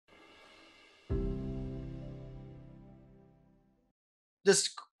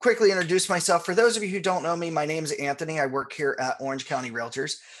just quickly introduce myself. For those of you who don't know me, my name is Anthony. I work here at Orange County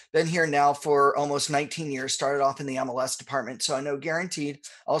Realtors. Been here now for almost 19 years, started off in the MLS department. So I know guaranteed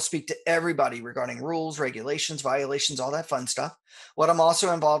I'll speak to everybody regarding rules, regulations, violations, all that fun stuff. What I'm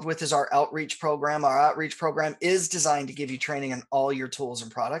also involved with is our outreach program. Our outreach program is designed to give you training on all your tools and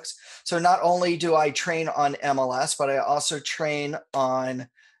products. So not only do I train on MLS, but I also train on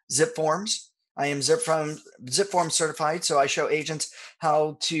Zip Forms. I am Zip Form certified, so I show agents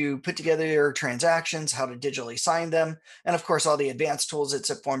how to put together your transactions, how to digitally sign them, and of course, all the advanced tools that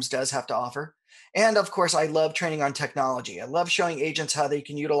Zip Forms does have to offer. And of course, I love training on technology. I love showing agents how they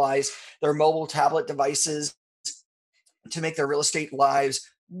can utilize their mobile tablet devices to make their real estate lives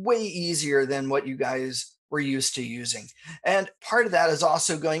way easier than what you guys were used to using. And part of that is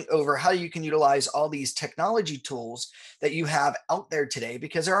also going over how you can utilize all these technology tools that you have out there today,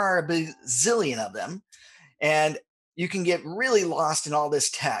 because there are a bazillion of them. And you can get really lost in all this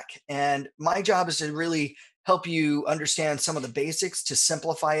tech. And my job is to really help you understand some of the basics to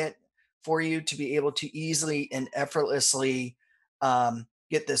simplify it for you to be able to easily and effortlessly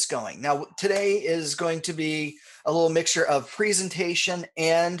get this going. Now, today is going to be a little mixture of presentation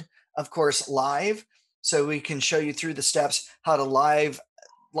and, of course, live. So we can show you through the steps how to live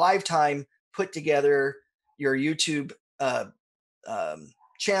time put together your YouTube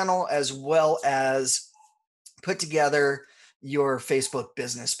channel, as well as put together your Facebook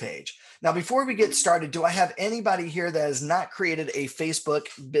business page. Now, before we get started, do I have anybody here that has not created a Facebook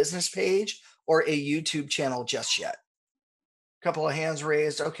business page or a YouTube channel just yet? A couple of hands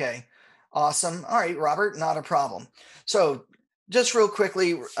raised. Okay, awesome. All right, Robert, not a problem. So just real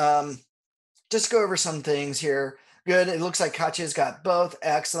quickly, just go over some things here. Good. It looks like Katya's got both.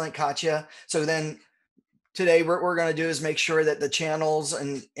 Excellent, Katya. So then today what we're going to do is make sure that the channels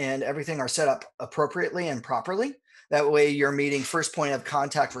and everything are set up appropriately and properly. That way you're meeting first point of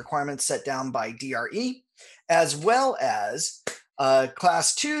contact requirements set down by DRE, as well as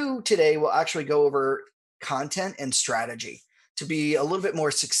class 2 today will actually go over content and strategy to be a little bit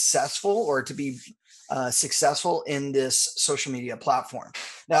more successful, or to be successful in this social media platform.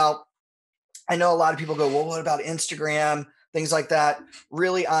 Now, I know a lot of people go, well, what about Instagram? Things like that.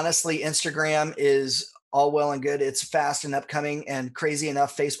 Really, honestly, Instagram is all well and good. It's fast and upcoming, and crazy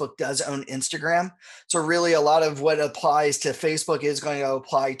enough, Facebook does own Instagram. So really a lot of what applies to Facebook is going to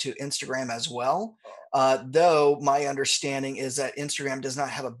apply to Instagram as well. Though my understanding is that Instagram does not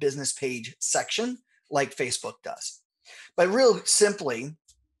have a business page section like Facebook does. But real simply,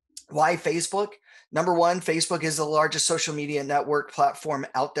 why Facebook? Number one, Facebook is the largest social media network platform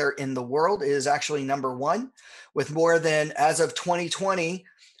out there in the world. It is actually number one, with more than, as of 2020,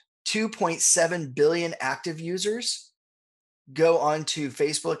 2.7 billion active users go onto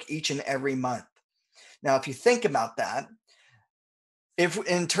Facebook each and every month. Now, if you think about that, if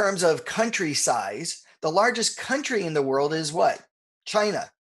in terms of country size, the largest country in the world is what?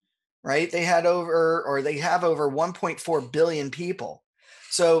 China, right? They have over 1.4 billion people.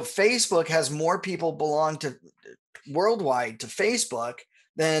 So Facebook has more people belong to worldwide to Facebook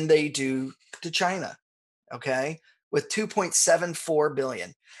than they do to China. Okay, with 2.74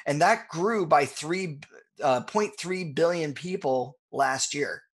 billion, and that grew by 3.3 billion people last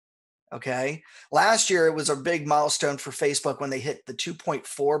year. Okay, last year it was a big milestone for Facebook when they hit the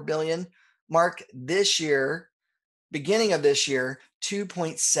 2.4 billion mark. This year, beginning of this year,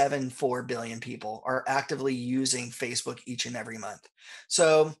 2.74 billion people are actively using Facebook each and every month.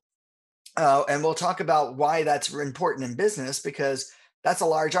 So, and we'll talk about why that's important in business, because that's a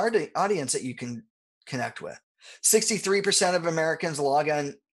large audience that you can connect with. 63% of Americans log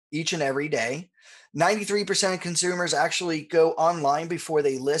on each and every day. 93% of consumers actually go online before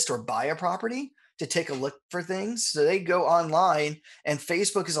they list or buy a property to take a look for things. So they go online, and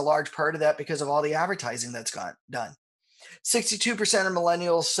Facebook is a large part of that because of all the advertising that's got done. 62% of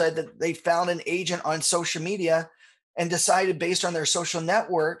millennials said that they found an agent on social media and decided based on their social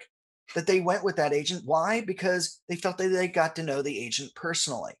network that they went with that agent. Why? Because they felt that they got to know the agent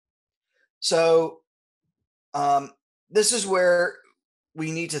personally. So this is where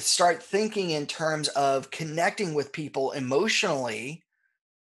we need to start thinking in terms of connecting with people emotionally.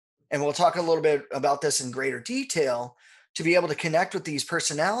 And we'll talk a little bit about this in greater detail, to be able to connect with these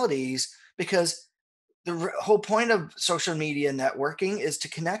personalities, because the whole point of social media networking is to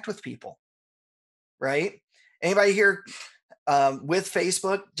connect with people, right? Anybody here with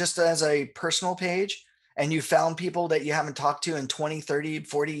Facebook just as a personal page, and you found people that you haven't talked to in 20, 30,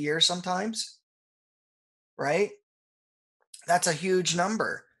 40 years sometimes, right? That's a huge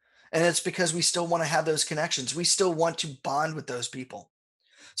number. And it's because we still want to have those connections. We still want to bond with those people.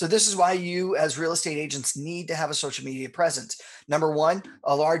 So this is why you as real estate agents need to have a social media presence. Number one,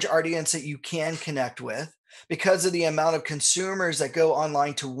 a large audience that you can connect with, because of the amount of consumers that go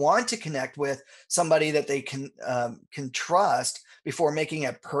online to want to connect with somebody that they can trust before making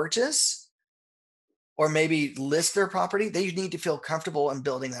a purchase or maybe list their property. They need to feel comfortable in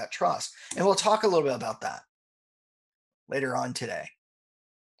building that trust. And we'll talk a little bit about that later on today.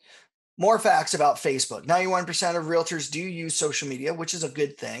 More facts about Facebook. 91% of realtors do use social media, which is a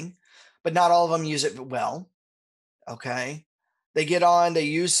good thing, but not all of them use it well. Okay. They get on, they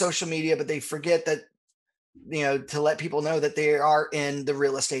use social media, but they forget that, to let people know that they are in the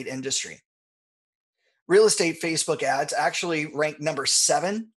real estate industry. Real estate Facebook ads actually rank number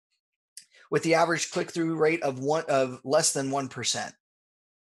 7 with the average click-through rate of less than 1%.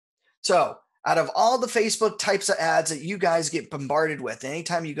 So out of all the Facebook types of ads that you guys get bombarded with,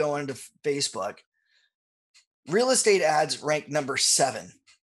 anytime you go onto Facebook, real estate ads rank number 7.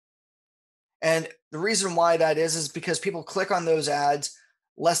 And the reason why that is because people click on those ads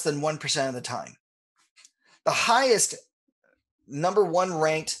less than 1% of the time. The highest number 1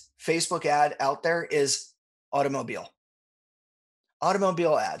 ranked Facebook ad out there is automobile.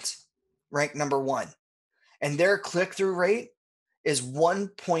 Automobile ads rank number 1. And their click-through rate is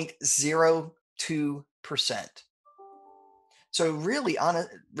 1.02%. So really,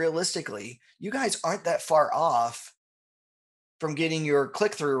 realistically, you guys aren't that far off from getting your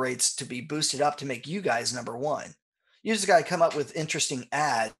click-through rates to be boosted up to make you guys number 1. You just got to come up with interesting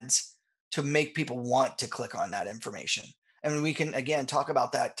ads to make people want to click on that information. And we can, again, talk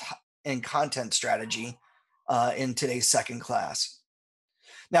about that in content strategy in today's second class.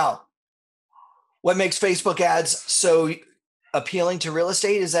 Now, what makes Facebook ads so appealing to real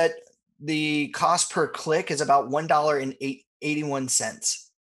estate is that the cost per click is about $1.81.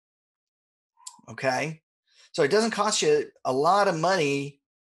 Okay. So it doesn't cost you a lot of money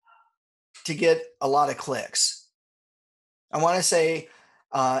to get a lot of clicks. I want to say,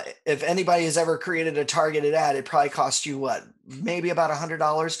 if anybody has ever created a targeted ad, it probably costs you maybe about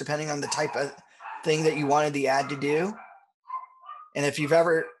 $100, depending on the type of thing that you wanted the ad to do. And if you've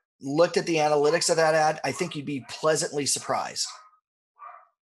ever looked at the analytics of that ad, I think you'd be pleasantly surprised.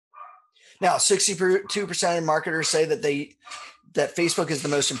 Now, 62% of marketers say that Facebook is the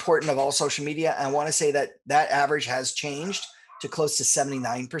most important of all social media. And I want to say that average has changed to close to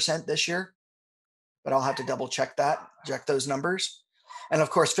 79% this year, but I'll have to double check those numbers. And of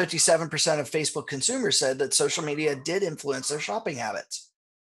course, 57% of Facebook consumers said that social media did influence their shopping habits.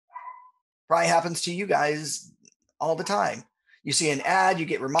 Probably happens to you guys all the time. You see an ad, you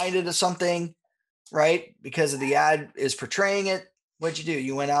get reminded of something, right? Because of the ad is portraying it. What'd you do?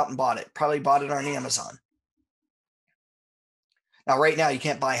 You went out and bought it. Probably bought it on Amazon. Now, right now, you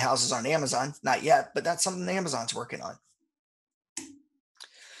can't buy houses on Amazon. Not yet, but that's something Amazon's working on.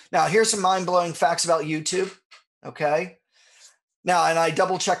 Now, here's some mind-blowing facts about YouTube. Okay. Now, and I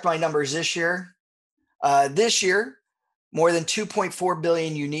double-checked my numbers this year. This year, more than 2.4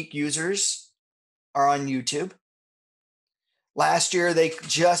 billion unique users are on YouTube. Last year, they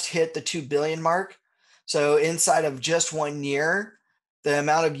just hit the 2 billion mark. So inside of just 1 year, the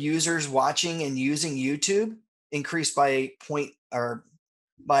amount of users watching and using YouTube increased by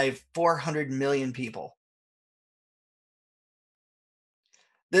 400 million people.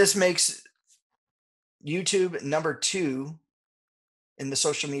 This makes YouTube number 2 in the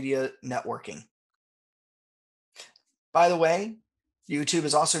social media networking. By the way, YouTube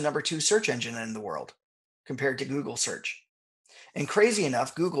is also number 2 search engine in the world compared to Google search. And crazy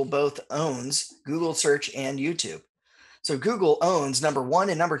enough, Google both owns Google search and YouTube. So Google owns number 1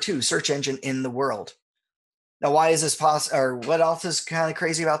 and number 2 search engine in the world. Now, why is this possible? Or what else is kind of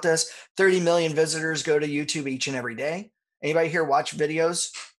crazy about this? 30 million visitors go to YouTube each and every day. Anybody here watch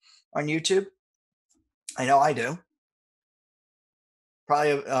videos on YouTube? I know I do.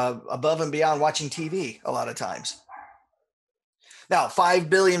 Probably above and beyond watching TV a lot of times. Now, 5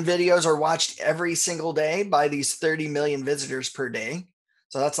 billion videos are watched every single day by these 30 million visitors per day.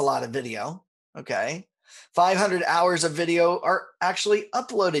 So that's a lot of video. Okay. 500 hours of video are actually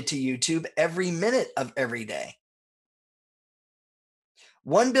uploaded to YouTube every minute of every day.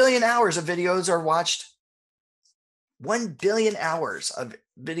 1 billion hours of videos are watched. 1 billion hours of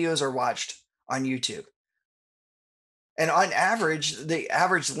videos are watched on YouTube. And on average, the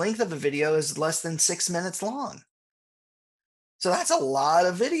average length of a video is less than 6 minutes long. So that's a lot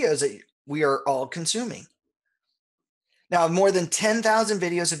of videos that we are all consuming. Now, more than 10,000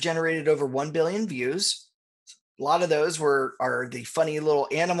 videos have generated over 1 billion views. A lot of those are the funny little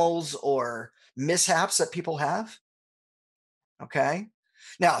animals or mishaps that people have. Okay.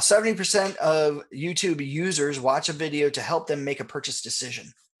 Now, 70% of YouTube users watch a video to help them make a purchase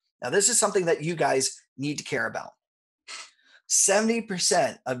decision. Now, this is something that you guys need to care about.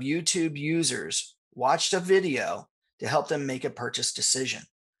 70% of YouTube users watched a video to help them make a purchase decision.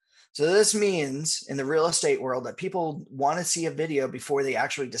 So this means in the real estate world that people want to see a video before they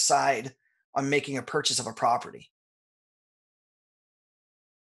actually decide on making a purchase of a property.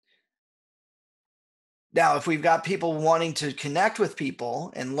 Now, if we've got people wanting to connect with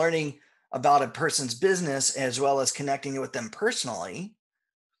people and learning about a person's business as well as connecting with them personally,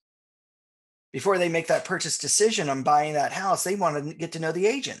 before they make that purchase decision on buying that house, they want to get to know the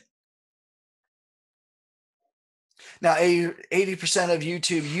agent. Now, 80% of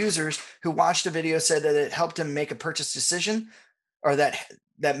YouTube users who watched a video said that it helped them make a purchase decision, or that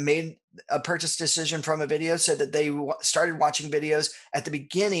made a purchase decision from a video, said that they started watching videos at the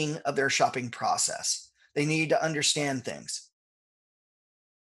beginning of their shopping process. They need to understand things.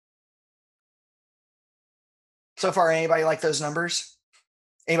 So far, anybody like those numbers?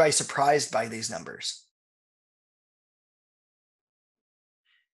 Anybody surprised by these numbers?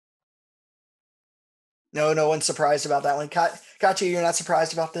 No, no one's surprised about that one. Katya, you're not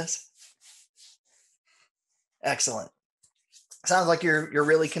surprised about this? Excellent. Sounds like you're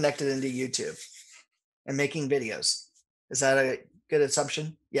really connected into YouTube and making videos. Is that a good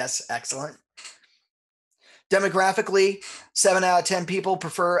assumption? Yes, excellent. Demographically, 7 out of 10 people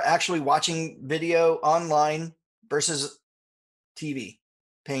prefer actually watching video online versus TV,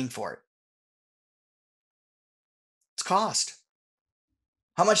 paying for it. It's cost.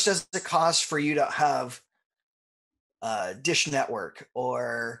 How much does it cost for you to have Dish Network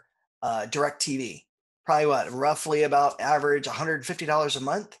or DirecTV? Probably what, roughly about average $150 a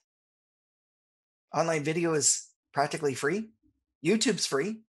month. Online video is practically free. YouTube's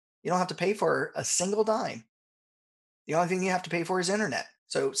free. You don't have to pay for a single dime. The only thing you have to pay for is internet.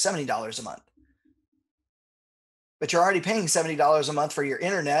 So $70 a month. But you're already paying $70 a month for your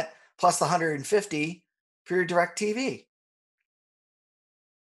internet plus the $150 for your DirecTV.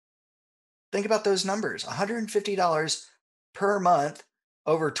 Think about those numbers. $150 per month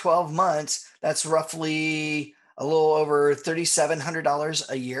over 12 months. That's roughly a little over $3,700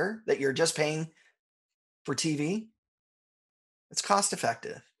 a year that you're just paying for TV. It's cost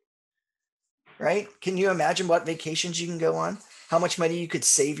effective, right? Can you imagine what vacations you can go on? How much money you could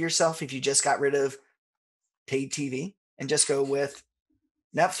save yourself if you just got rid of paid TV and just go with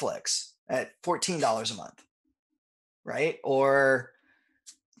Netflix at $14 a month, right? Or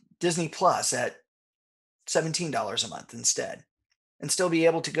Disney Plus at $17 a month instead, and still be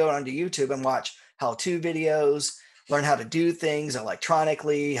able to go onto YouTube and watch how-to videos, learn how to do things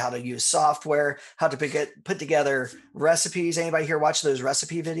electronically, how to use software, how to put together recipes. Anybody here watch those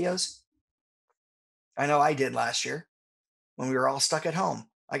recipe videos? I know I did last year when we were all stuck at home.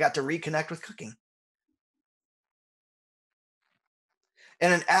 I got to reconnect with cooking.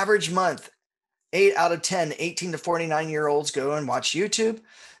 In an average month, 8 out of 10 18 to 49-year-olds go and watch YouTube.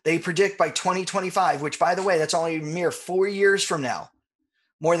 They predict by 2025, which, by the way, that's only a mere 4 years from now,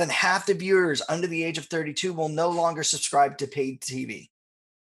 more than half the viewers under the age of 32 will no longer subscribe to paid TV.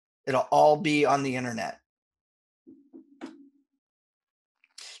 It'll all be on the internet.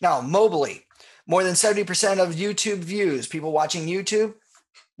 Now, mobilely, more than 70% of YouTube views, people watching YouTube,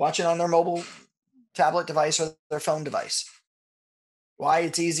 watch it on their mobile tablet device or their phone device. Why?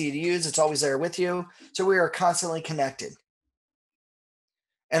 It's easy to use. It's always there with you. So we are constantly connected.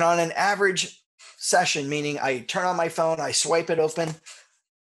 And on an average session, meaning I turn on my phone, I swipe it open,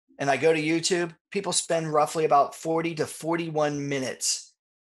 and I go to YouTube, people spend roughly about 40 to 41 minutes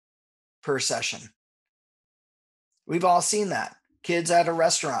per session. We've all seen that. Kids at a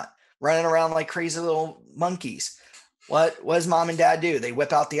restaurant running around like crazy little monkeys. What does mom and dad do? They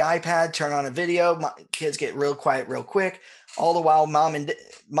whip out the iPad, turn on a video. Kids get real quiet real quick. All the while, mom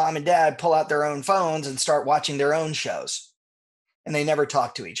and dad pull out their own phones and start watching their own shows. And they never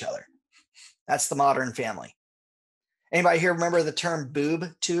talk to each other. That's the modern family. Anybody here remember the term boob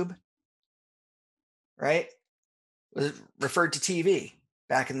tube? Right? It was referred to TV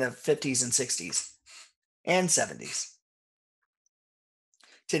back in the 50s and 60s and 70s.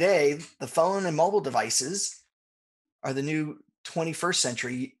 Today, the phone and mobile devices are the new 21st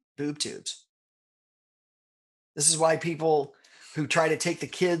century boob tubes. This is why people who try to take the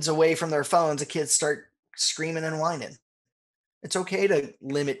kids away from their phones, the kids start screaming and whining. It's okay to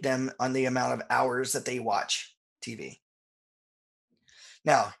limit them on the amount of hours that they watch TV.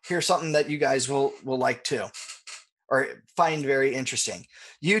 Now, here's something that you guys will like too, or find very interesting.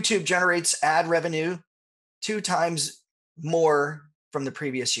 YouTube generates ad revenue 2 times more from the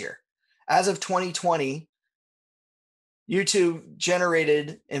previous year. As of 2020, YouTube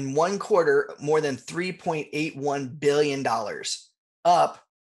generated in one quarter more than $3.81 billion, up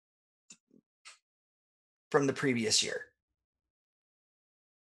from the previous year.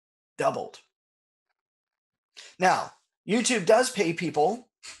 Doubled. Now, YouTube does pay people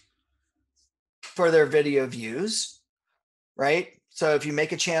for their video views, right? So if you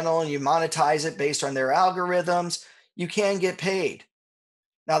make a channel and you monetize it based on their algorithms, you can get paid.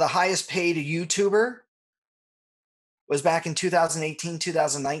 Now, the highest paid YouTuber was back in 2018,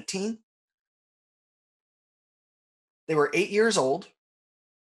 2019. They were 8 years old.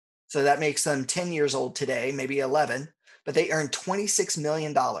 So that makes them 10 years old today, maybe 11, but they earned $26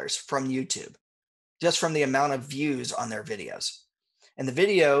 million from YouTube, just from the amount of views on their videos. And the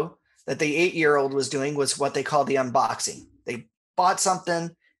video that the 8-year-old was doing was what they call the unboxing. They bought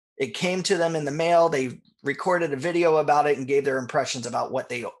something, it came to them in the mail, they recorded a video about it and gave their impressions about what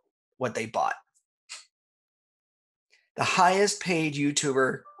they bought. The highest paid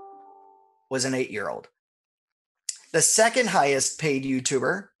YouTuber was an 8-year-old. The second highest paid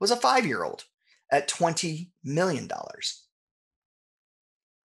YouTuber was a 5-year-old at $20 million.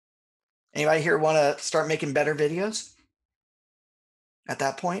 Anybody here want to start making better videos at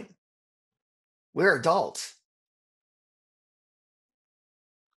that point? We're adults.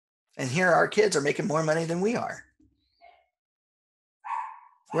 And here our kids are making more money than we are.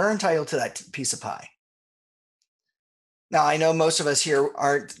 We're entitled to that piece of pie. Now, I know most of us here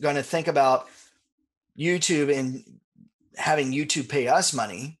aren't going to think about YouTube and having YouTube pay us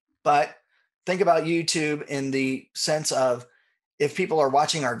money, but think about YouTube in the sense of if people are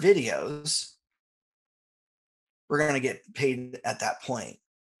watching our videos, we're going to get paid at that point.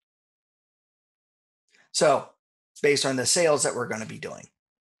 So based on the sales that we're going to be doing.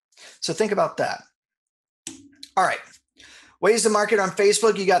 So think about that. All right. Ways to market on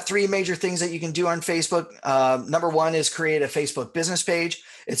Facebook. You got 3 major things that you can do on Facebook. Number 1 is create a Facebook business page.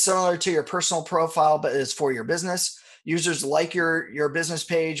 It's similar to your personal profile, but it's for your business. Users like your business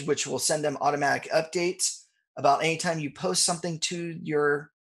page, which will send them automatic updates about anytime you post something to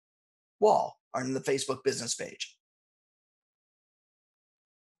your wall on the Facebook business page.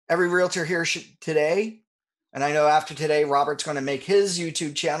 Every realtor here today, and I know after today, Robert's going to make his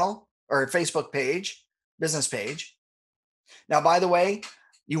YouTube channel or Facebook page, business page. Now, by the way,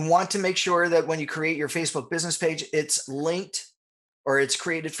 you want to make sure that when you create your Facebook business page, it's linked or it's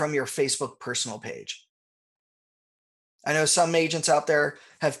created from your Facebook personal page. I know some agents out there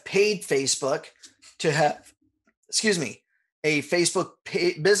have paid Facebook to have, a Facebook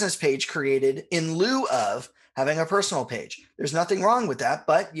business page created in lieu of having a personal page. There's nothing wrong with that,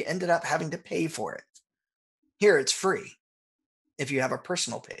 but you ended up having to pay for it. Here, it's free if you have a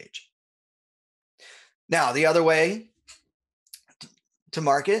personal page. Now, the other way to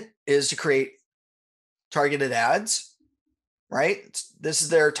market is to create targeted ads. Right? This is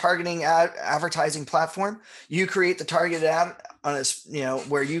their targeting advertising platform. You create the targeted ad on a,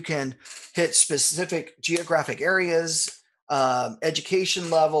 where you can hit specific geographic areas, education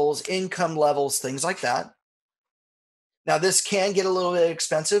levels, income levels, things like that. Now, this can get a little bit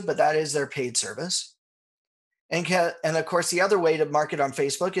expensive, but that is their paid service. And of course, the other way to market on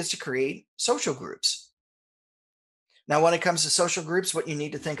Facebook is to create social groups. Now, when it comes to social groups, what you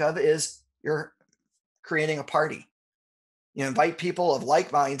need to think of is you're creating a party. You invite people of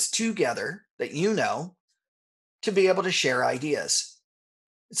like minds together that you know to be able to share ideas.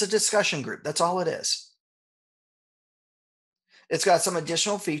 It's a discussion group. That's all it is. It's got some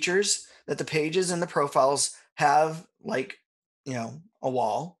additional features that the pages and the profiles have, like, a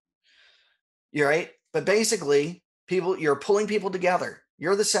wall. You're right. But basically, you're pulling people together.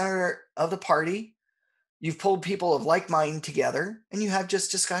 You're the center of the party. You've pulled people of like mind together and you have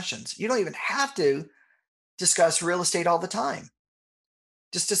just discussions. You don't even have to discuss real estate all the time.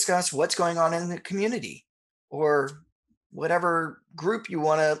 Just discuss what's going on in the community or whatever group you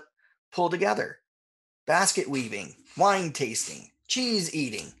want to pull together. Basket weaving, wine tasting, cheese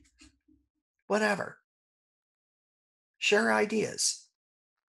eating, whatever. Share ideas.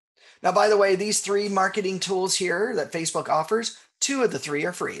 Now, by the way, these 3 marketing tools here that Facebook offers, 2 of the 3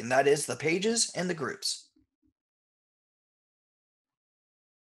 are free, and that is the pages and the groups.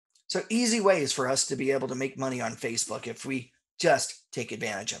 So easy ways for us to be able to make money on Facebook if we just take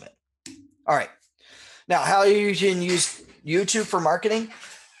advantage of it. All right. Now, how you can use YouTube for marketing.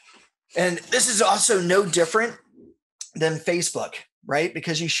 And this is also no different than Facebook, right?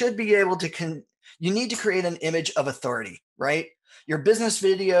 Because you should be able to, you need to create an image of authority, right? Your business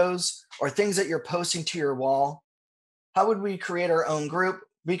videos or things that you're posting to your wall. How would we create our own group?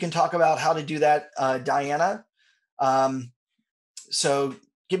 We can talk about how to do that, Diana. So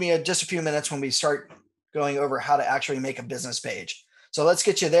give me just a few minutes when we start going over how to actually make a business page. So let's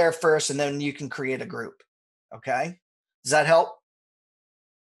get you there first, and then you can create a group. Okay. Does that help?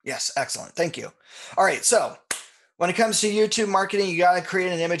 Yes. Excellent. Thank you. All right. So when it comes to YouTube marketing, you got to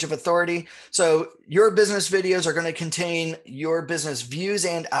create an image of authority. So your business videos are going to contain your business views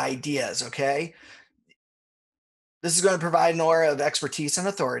and ideas. Okay. This is going to provide an aura of expertise and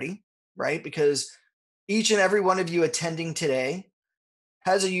authority, right? Because each and every one of you attending today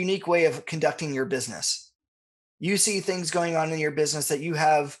has a unique way of conducting your business. You see things going on in your business that you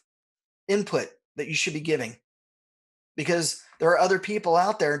have input that you should be giving, because there are other people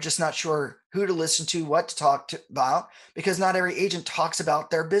out there just not sure who to listen to, what to talk about, because not every agent talks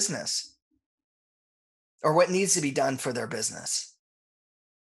about their business or what needs to be done for their business,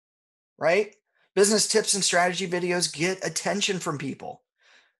 right? Business tips and strategy videos get attention from people,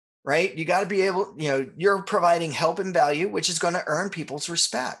 right? You got to be able, you're providing help and value, which is going to earn people's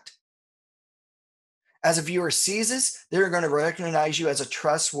respect. As a viewer sees this, they're going to recognize you as a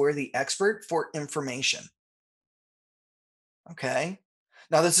trustworthy expert for information. Okay.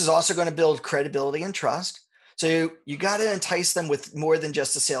 Now, this is also going to build credibility and trust. So you got to entice them with more than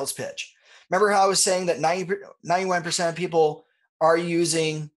just a sales pitch. Remember how I was saying that 91% of people are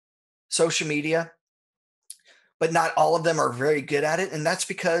using social media, but not all of them are very good at it. And that's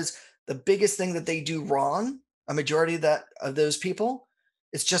because the biggest thing that they do wrong, a majority of those people,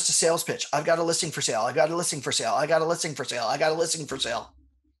 it's just a sales pitch. I've got a listing for sale. I got a listing for sale. I got a listing for sale. I got a listing for sale.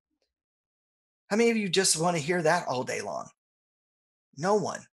 How many of you just want to hear that all day long? No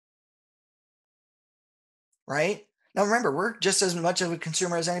one. Right? Now remember, we're just as much of a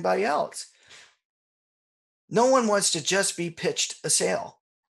consumer as anybody else. No one wants to just be pitched a sale.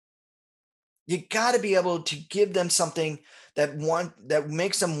 You got to be able to give them something that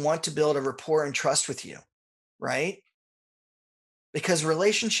makes them want to build a rapport and trust with you, right? Because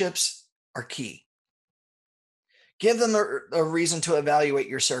relationships are key. Give them a reason to evaluate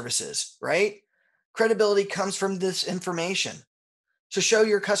your services, right? Credibility comes from this information. So show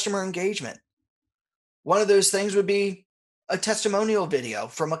your customer engagement. One of those things would be a testimonial video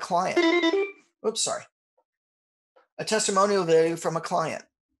from a client. Oops, sorry. A testimonial video from a client.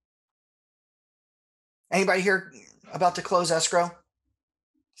 Anybody here about to close escrow?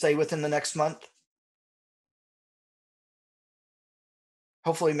 Say within the next month?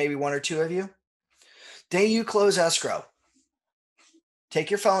 Hopefully maybe one or two of you. Day you close escrow,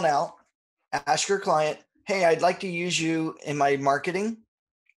 take your phone out, ask your client, hey, I'd like to use you in my marketing.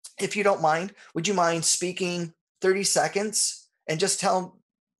 If you don't mind, would you mind speaking 30 seconds and just tell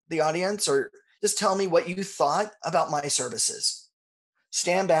the audience, or just tell me what you thought about my services?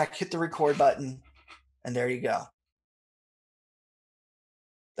 Stand back, hit the record button, and there you go.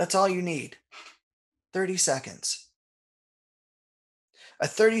 That's all you need. 30 seconds. A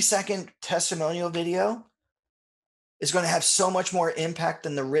 30-second testimonial video is going to have so much more impact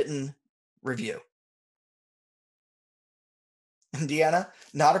than the written review. Deanna,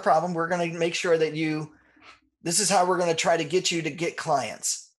 not a problem. We're going to make sure that this is how we're going to try to get you to get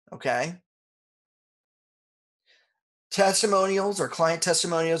clients. Okay. Testimonials or client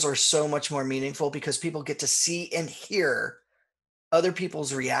testimonials are so much more meaningful because people get to see and hear other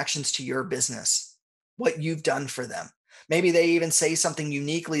people's reactions to your business, what you've done for them. Maybe they even say something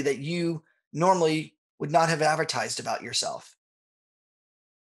uniquely that you normally would not have advertised about yourself.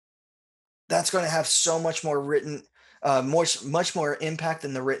 That's going to have so much more much more impact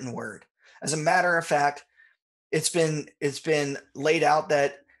than the written word. As a matter of fact, it's been laid out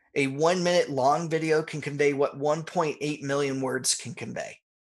that a 1 minute long video can convey what 1.8 million words can convey.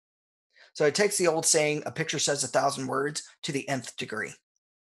 So it takes the old saying, a picture says 1,000 words, to the nth degree.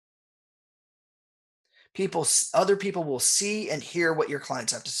 Other people will see and hear what your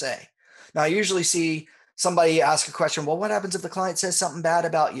clients have to say. Now, I usually see somebody ask a question, well, what happens if the client says something bad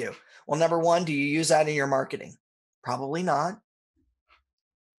about you? Well, number one, do you use that in your marketing? Probably not.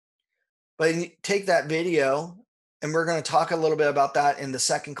 But take that video, and we're going to talk a little bit about that in the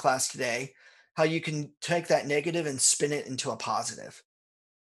second class today, how you can take that negative and spin it into a positive.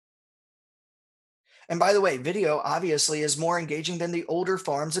 And by the way, video obviously is more engaging than the older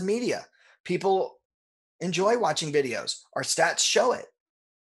forms of media. People enjoy watching videos. Our stats show it.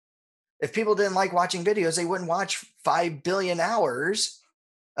 If people didn't like watching videos, they wouldn't watch 5 billion hours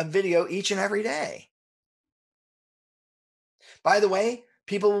of video each and every day. By the way,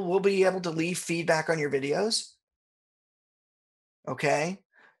 people will be able to leave feedback on your videos. Okay.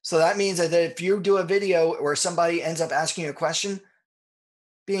 So that means that if you do a video where somebody ends up asking you a question,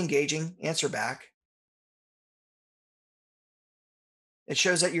 be engaging, answer back. It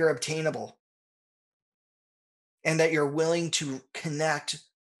shows that you're obtainable and that you're willing to connect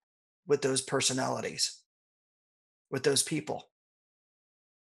with those personalities. with those people.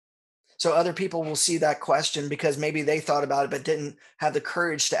 So other people will see that question because maybe they thought about it but didn't have the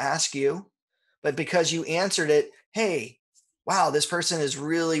courage to ask you. But because you answered it, hey, wow, this person is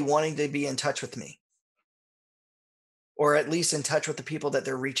really wanting to be in touch with me, or at least in touch with the people that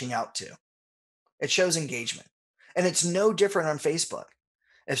they're reaching out to. It shows engagement. And it's no different on Facebook.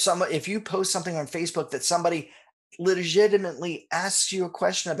 If you post something on Facebook that somebody legitimately asks you a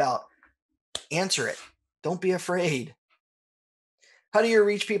question about, answer it. Don't be afraid. How do you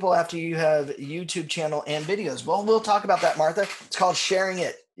reach people after you have a YouTube channel and videos? Well, we'll talk about that, Martha. It's called sharing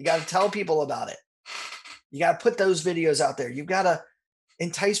it. You got to tell people about it. You got to put those videos out there. You've got to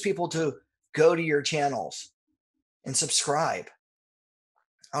entice people to go to your channels and subscribe.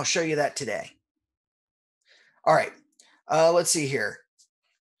 I'll show you that today. All right. Let's see here.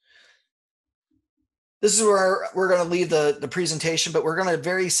 This is where we're going to leave the presentation, but we're going to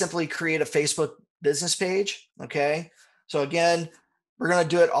very simply create a Facebook business page. Okay. So again, we're going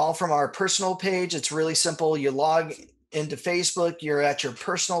to do it all from our personal page. It's really simple. You log into Facebook, you're at your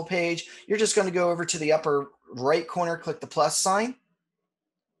personal page. You're just going to go over to the upper right corner, click the plus sign.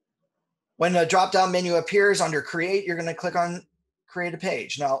 When the drop-down menu appears under create, you're going to click on create a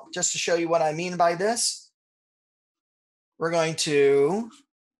page. Now, just to show you what I mean by this, we're going to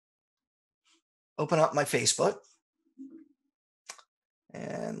open up my Facebook.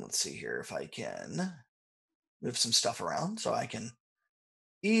 And let's see here if I can move some stuff around so I can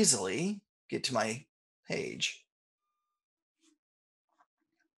easily get to my page.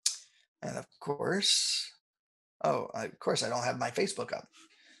 And of course, I don't have my Facebook up.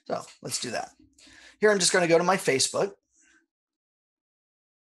 So let's do that. Here, I'm just going to go to my Facebook.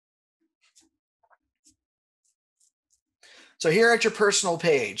 So here at your personal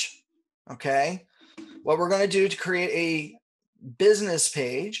page, okay, what we're going to do to create a business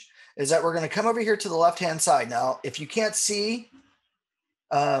page is that we're going to come over here to the left-hand side. Now, if you can't see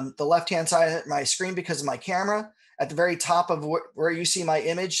the left-hand side of my screen because of my camera, at the very top of where you see my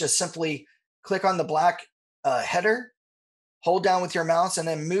image, just simply click on the black header, hold down with your mouse, and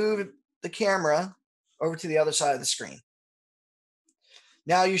then move the camera over to the other side of the screen.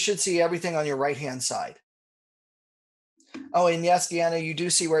 Now you should see everything on your right-hand side. Oh, and yes, Deanna, you do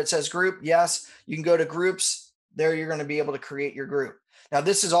see where it says group. Yes, you can go to groups. There you're going to be able to create your group. Now,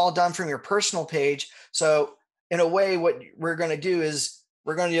 this is all done from your personal page. So in a way, what we're going to do is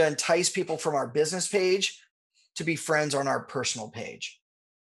we're going to entice people from our business page to be friends on our personal page.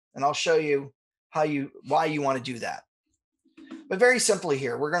 And I'll show you why you want to do that. But very simply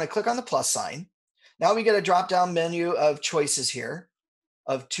here, we're going to click on the plus sign. Now we get a drop-down menu of choices here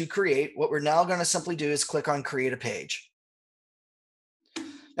to create. What we're now going to simply do is click on create a page.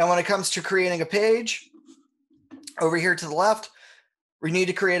 Now, when it comes to creating a page, over here to the left, we need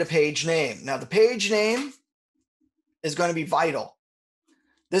to create a page name. Now, the page name is going to be vital.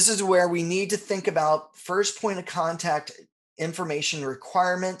 This is where we need to think about first point of contact information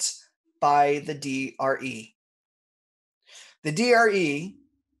requirements by the DRE. The DRE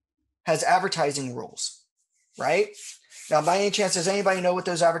has advertising rules, right? Now, by any chance, does anybody know what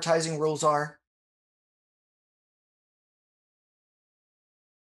those advertising rules are?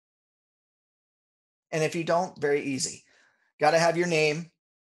 And if you don't, very easy. Got to have your name,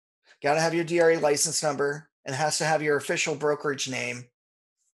 got to have your DRE license number, and has to have your official brokerage name,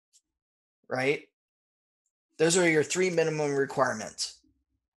 right? Those are your 3 minimum requirements,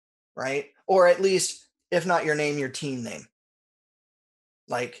 right? Or at least, if not your name, your team name,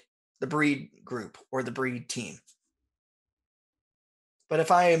 like the Breed Group or the Breed Team. But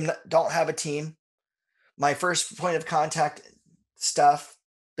if I don't have a team, my first point of contact stuff,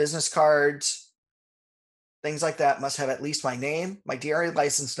 business cards, things like that must have at least my name, my DRE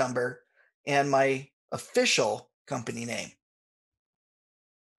license number, and my official company name.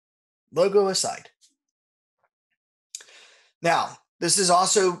 Logo aside. Now, this is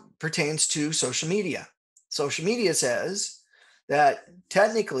also pertains to social media. Social media says that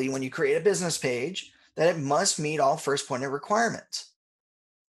technically when you create a business page, that it must meet all first point of requirements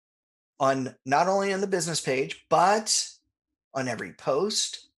on not only on the business page, but on every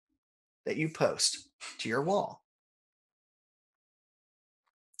post that you post to your wall.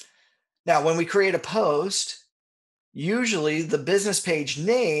 Now, when we create a post, usually the business page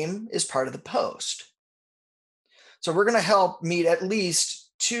name is part of the post. So we're going to help meet at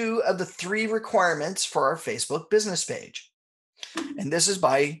least 2 of the 3 requirements for our Facebook business page. And this is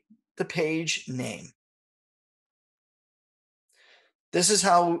by the page name. This is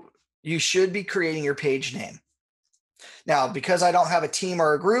how you should be creating your page name. Now, because I don't have a team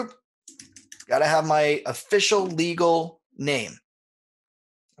or a group, got to have my official legal name.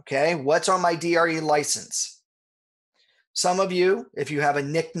 Okay, what's on my DRE license? Some of you, if you have a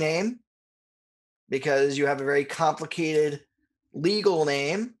nickname, because you have a very complicated legal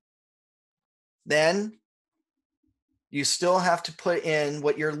name, then you still have to put in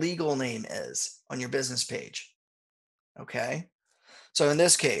what your legal name is on your business page. Okay. So in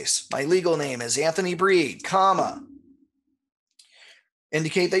this case, my legal name is Anthony Breed, comma.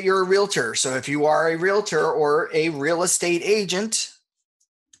 Indicate that you're a realtor. So if you are a realtor or a real estate agent,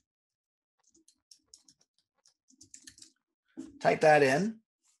 type that in.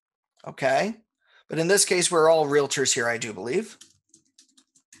 Okay. But in this case, we're all realtors here, I do believe.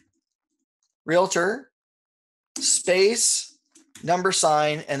 Realtor, space, number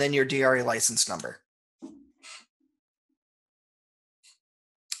sign, and then your DRE license number.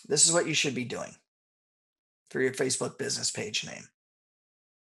 This is what you should be doing for your Facebook business page name.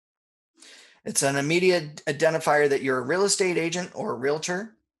 It's an immediate identifier that you're a real estate agent or a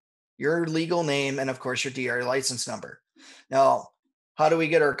realtor, your legal name, and of course your DRE license number. Now, how do we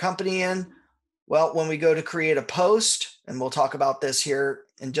get our company in? Well, when we go to create a post, and we'll talk about this here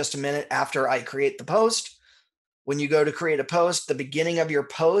in just a minute after I create the post. When you go to create a post, the beginning of your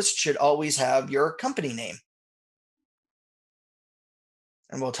post should always have your company name.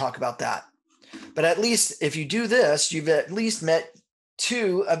 And we'll talk about that. But at least if you do this, you've at least met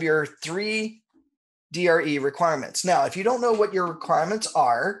 2 of your 3 DRE requirements. Now, if you don't know what your requirements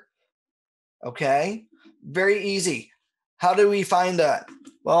are, okay, very easy. How do we find that?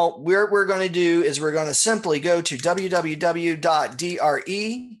 Well, what we're going to do is we're going to simply go to www.dre,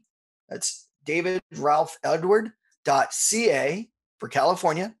 that's David Ralph Edward.ca for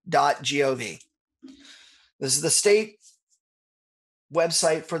California.gov. This is the state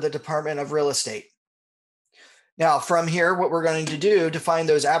website for the Department of Real Estate. Now, from here, what we're going to do to find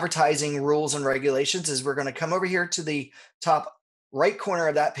those advertising rules and regulations is we're going to come over here to the top right corner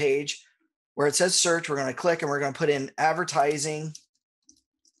of that page where it says search. We're going to click and we're going to put in advertising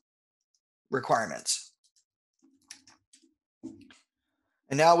requirements.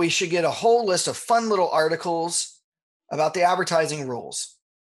 And now we should get a whole list of fun little articles about the advertising rules.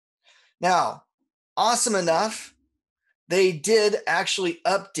 Now, awesome enough, they did actually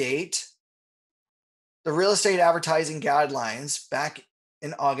update the real estate advertising guidelines back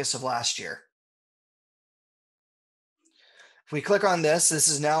in August of last year. If we click on this, this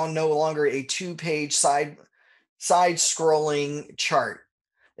is now no longer a 2-page side scrolling chart.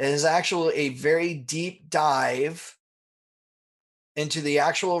 It is actually a very deep dive into the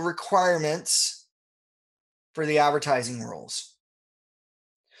actual requirements for the advertising rules.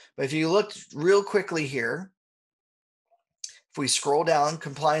 But if you look real quickly here, if we scroll down,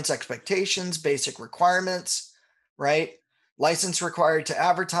 compliance expectations, basic requirements, right? License required to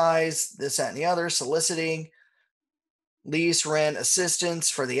advertise, this, that, and the other, soliciting, lease, rent, assistance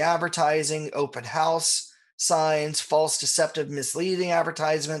for the advertising, open house, signs, false, deceptive, misleading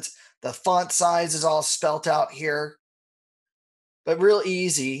advertisements. The font size is all spelt out here. But real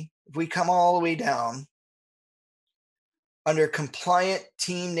easy, if we come all the way down, under compliant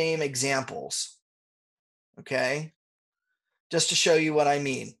team name examples, okay? Just to show you what I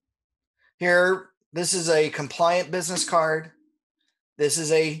mean. Here, this is a compliant business card. This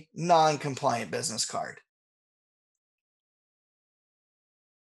is a non-compliant business card.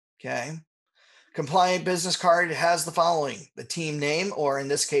 Okay. Compliant business card has the following: the team name, or in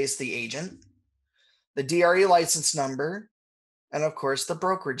this case, the agent, the DRE license number, and of course, the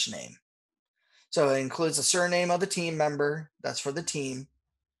brokerage name. So it includes the surname of the team member, that's for the team,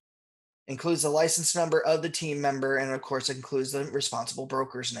 includes the license number of the team member, and of course, includes the responsible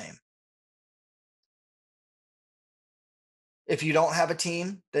broker's name. If you don't have a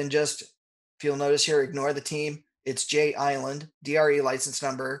team, then just, if you'll notice here, ignore the team. It's J Island, DRE license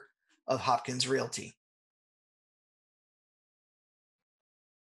number of Hopkins Realty.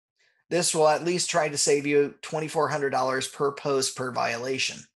 This will at least try to save you $2,400 per post per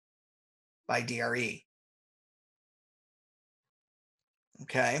violation by DRE.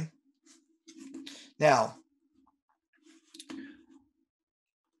 Okay. Now,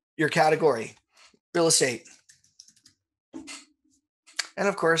 your category, real estate. And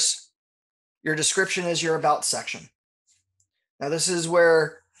of course, your description is your about section. Now, this is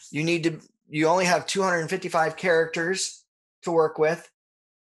where you only have 255 characters to work with.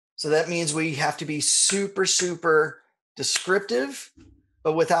 So that means we have to be super, super descriptive,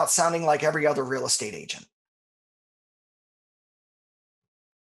 but without sounding like every other real estate agent.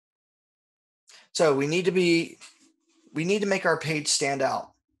 So we need to make our page stand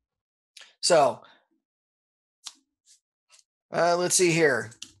out. So let's see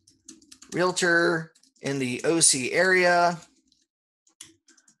here. Realtor in the OC area.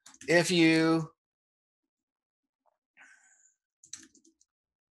 If you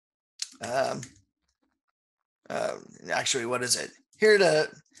Um, actually, what is it? Here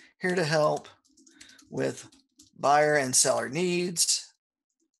to help with buyer and seller needs.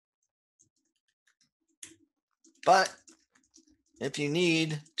 But if you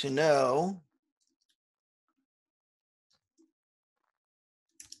need to know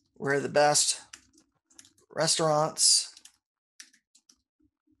where the best restaurants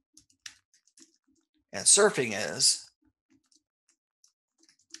and surfing is,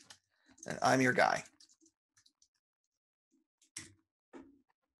 then I'm your guy.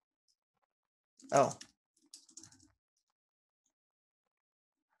 Oh.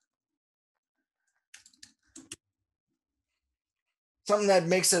 Something that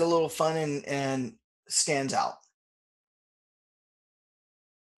makes it a little fun and stands out.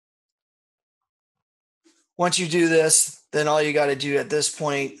 Once you do this, then all you got to do at this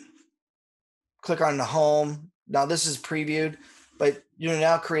point, click on the home. Now this is previewed, but you're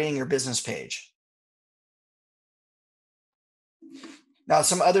now creating your business page. Now,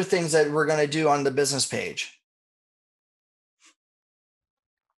 some other things that we're going to do on the business page.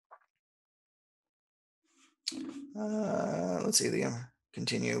 Let's see,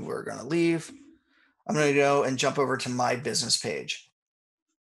 continue. We're going to leave. I'm going to go and jump over to my business page.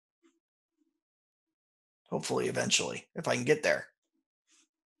 Hopefully, eventually, if I can get there.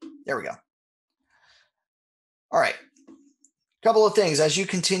 There we go. All right. A couple of things as you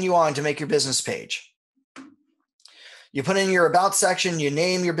continue on to make your business page. You put in your about section, you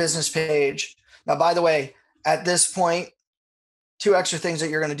name your business page. Now, by the way, at this point, 2 extra things that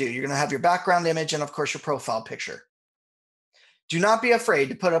you're going to do. You're going to have your background image and, of course, your profile picture. Do not be afraid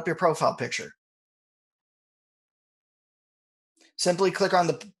to put up your profile picture. Simply click on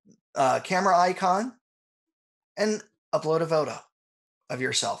the camera icon and upload a photo of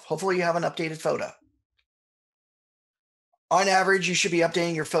yourself. Hopefully you have an updated photo. On average, you should be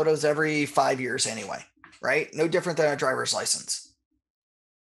updating your photos every 5 years anyway, right? No different than a driver's license.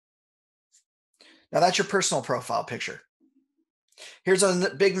 Now that's your personal profile picture. Here's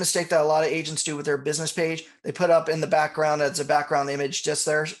a big mistake that a lot of agents do with their business page. They put up in the background as a background image just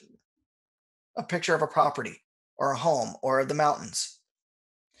there a picture of a property or a home or the mountains.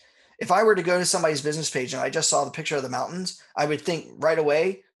 If I were to go to somebody's business page and I just saw the picture of the mountains, I would think right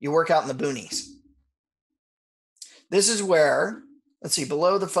away, you work out in the boonies. This is where, let's see,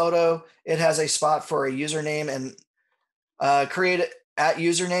 below the photo, it has a spot for a username and create at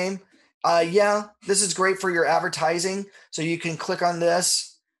username. Yeah, this is great for your advertising. So you can click on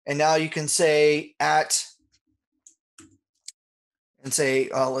this and now you can say at and say,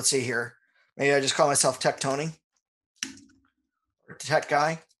 let's see here. Maybe I just call myself Tech Tony or Tech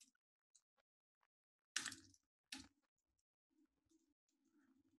Guy.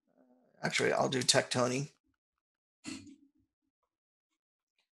 Actually, I'll do Tech Tony.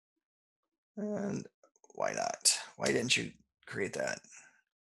 And why not? Why didn't you create that?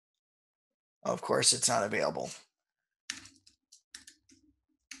 Of course, it's not available.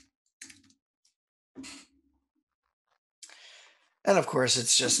 And of course,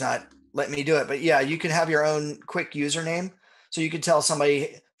 it's just not letting me do it. But yeah, you can have your own quick username. So you could tell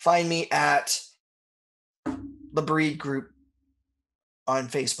somebody, find me at the Breed Group on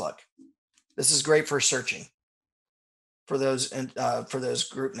Facebook. This is great for searching for those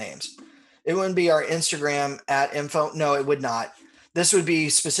group names. It wouldn't be our Instagram at info. No, it would not. This would be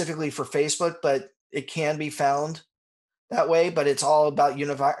specifically for Facebook, but it can be found that way. But it's all about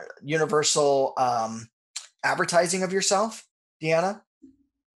universal advertising of yourself, Deanna.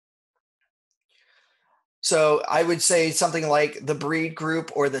 So I would say something like the Breed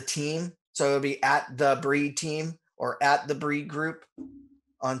Group or the team. So it would be at the Breed Team or at the Breed Group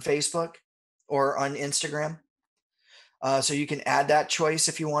on Facebook or on Instagram. So you can add that choice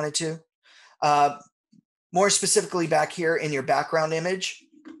if you wanted to. More specifically back here in your background image,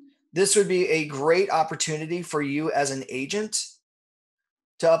 this would be a great opportunity for you as an agent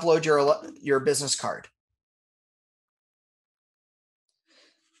to upload your business card.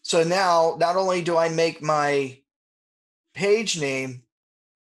 So now, not only do I make my page name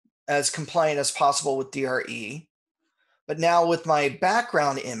as compliant as possible with DRE, but now with my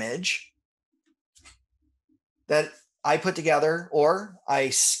background image that I put together, or I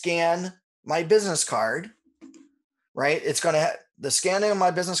scan my business card, right? It's going to the scanning of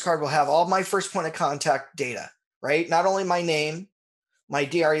my business card will have all my first point of contact data, right? Not only my name, my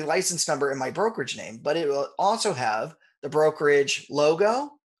DRE license number, and my brokerage name, but it will also have the brokerage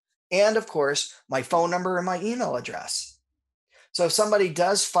logo and, of course, my phone number and my email address. So if somebody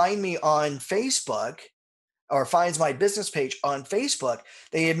does find me on Facebook or finds my business page on Facebook,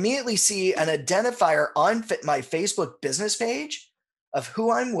 they immediately see an identifier on my Facebook business page of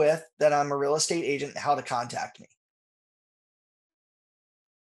who I'm with, that I'm a real estate agent, how to contact me.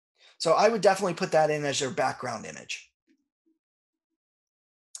 So I would definitely put that in as your background image.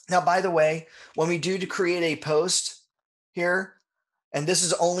 Now, by the way, when we do to create a post here, and this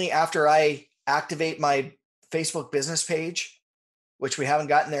is only after I activate my Facebook business page, which we haven't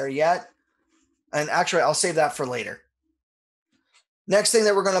gotten there yet. And actually, I'll save that for later. Next thing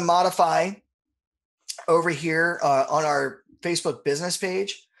that we're going to modify over here on our Facebook business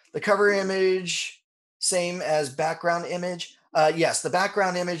page, the cover image, same as background image. Yes, the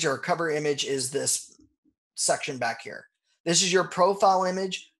background image or cover image is this section back here. This is your profile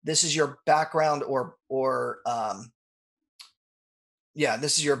image. This is your background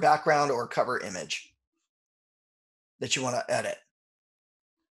this is your background or cover image that you want to edit.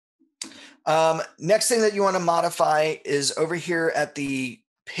 Next thing that you want to modify is over here at the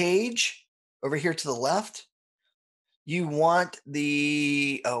page, over here to the left. You want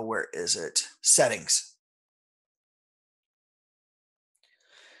the, where is it? Settings.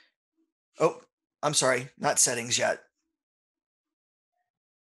 Oh, I'm sorry, not settings yet.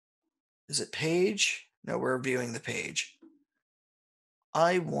 Is it page? No, we're viewing the page.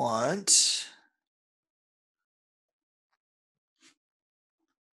 I want,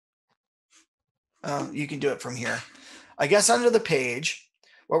 you can do it from here. I guess under the page,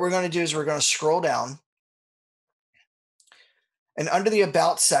 what we're going to do is we're going to scroll down. And under the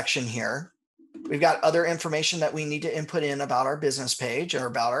About section here, we've got other information that we need to input in about our business page or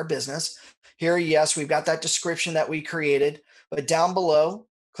about our business. Here, yes, we've got that description that we created, but down below,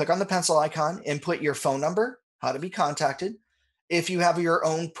 click on the pencil icon, input your phone number, how to be contacted. If you have your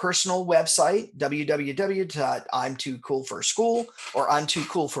own personal website, www.imtoocoolforschool or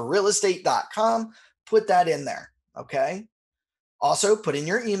imtoocoolforrealestate.com, put that in there, okay? Also, put in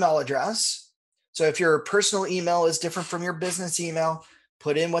your email address. So if your personal email is different from your business email,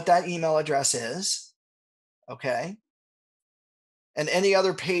 put in what that email address is, okay? And any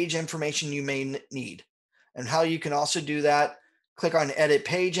other page information you may need. And how you can also do that, click on Edit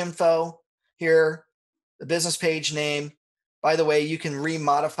Page Info. Here, the business page name. By the way, you can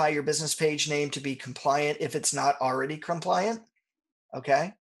remodify your business page name to be compliant if it's not already compliant,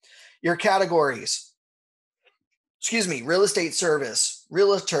 okay? Your categories. Excuse me, real estate service,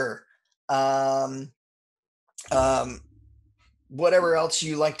 realtor, whatever else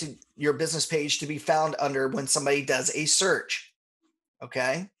you like to your business page to be found under when somebody does a search.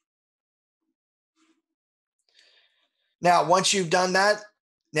 Okay. Now, once you've done that,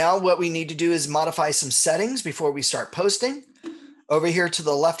 now what we need to do is modify some settings before we start posting. Over here to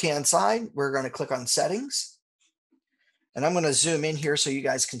the left-hand side, we're going to click on settings. And I'm going to zoom in here so you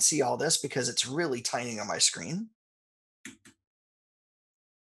guys can see all this because it's really tiny on my screen.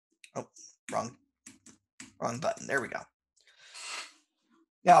 Oh, wrong button. There we go.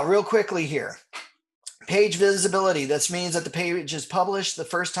 Now, real quickly here, page visibility. This means that the page is published the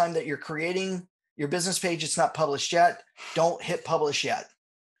first time that you're creating your business page. It's not published yet. Don't hit publish yet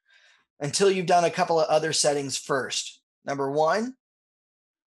until you've done a couple of other settings first. Number one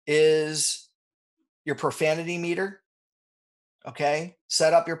is your profanity meter. Okay,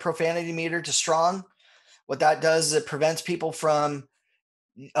 set up your profanity meter to strong. What that does is it prevents people from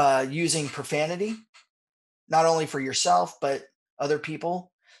using profanity, not only for yourself, but other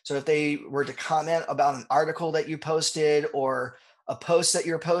people. So if they were to comment about an article that you posted or a post that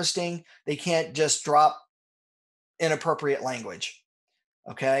you're posting, they can't just drop inappropriate language.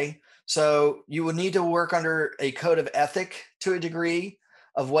 Okay. So you will need to work under a code of ethic to a degree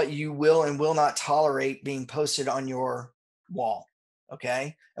of what you will and will not tolerate being posted on your wall.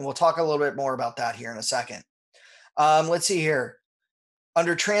 Okay. And we'll talk a little bit more about that here in a second. Let's see here.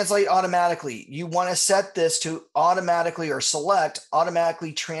 Under translate automatically, you want to set this to automatically or select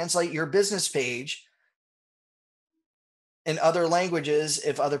automatically translate your business page in other languages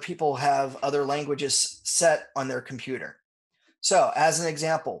if other people have other languages set on their computer. So as an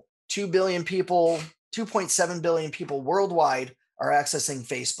example, 2 billion people, 2.7 billion people worldwide are accessing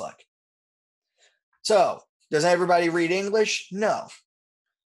Facebook. So does everybody read English? No.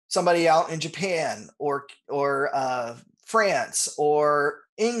 Somebody out in Japan or France or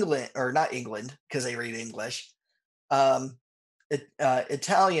England, or not England because they read English,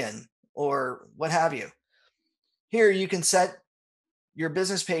 Italian or what have you. Here you can set your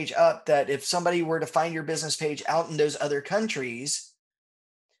business page up that if somebody were to find your business page out in those other countries,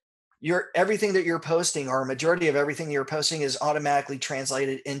 everything that you're posting or a majority of everything you're posting is automatically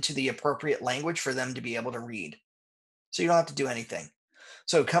translated into the appropriate language for them to be able to read. So you don't have to do anything.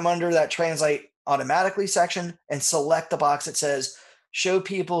 So come under that translate automatically section and select the box that says show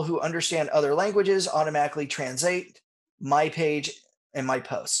people who understand other languages automatically translate my page in my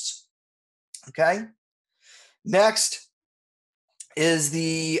posts. Okay. Next is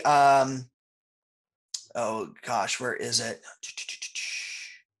the, oh gosh, where is it?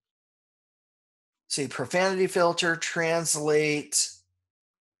 See, profanity filter, translate.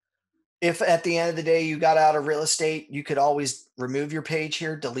 If at the end of the day you got out of real estate, you could always remove your page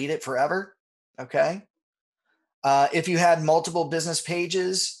here, delete it forever. Okay. If you had multiple business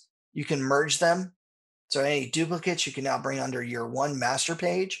pages, you can merge them. So any duplicates you can now bring under your one master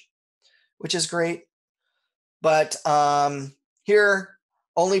page, which is great. But here,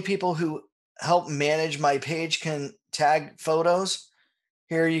 only people who help manage my page can tag photos.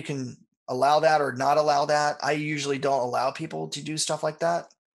 Here you can allow that or not allow that. I usually don't allow people to do stuff like that,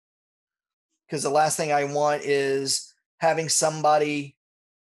 because the last thing I want is having somebody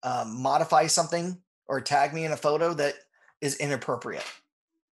modify something or tag me in a photo that is inappropriate.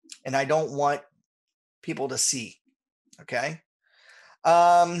 And I don't want people to see. Okay.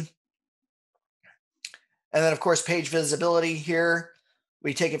 And then, of course, page visibility here.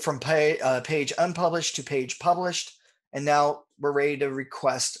 We take it from page unpublished to page published. And now we're ready to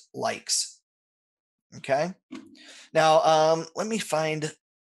request likes. Okay. Now, let me find,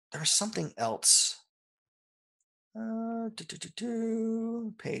 there's something else.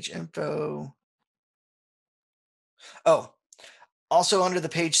 Page info. Oh, also under the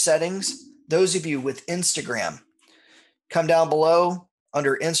page settings, those of you with Instagram, come down below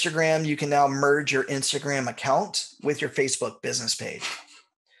under Instagram. You can now merge your Instagram account with your Facebook business page.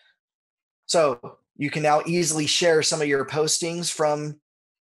 So you can now easily share some of your postings from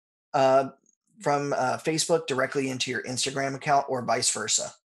Facebook directly into your Instagram account, or vice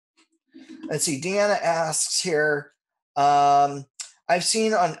versa. Let's see. Deanna asks here, I've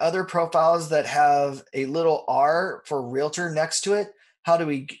seen on other profiles that have a little R for realtor next to it. How do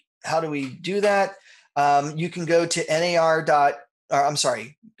we do that? You can go to nar.realtor.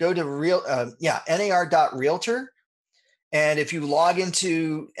 And if you log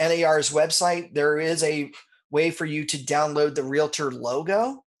into NAR's website, there is a way for you to download the realtor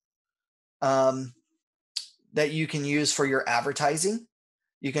logo that you can use for your advertising.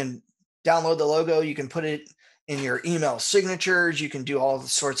 You can download the logo. You can put it in your email signatures. You can do all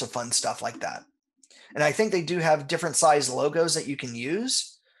sorts of fun stuff like that. And I think they do have different size logos that you can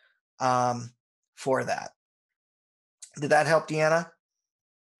use for that. Did that help, Deanna?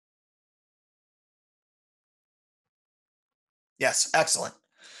 Yes, excellent.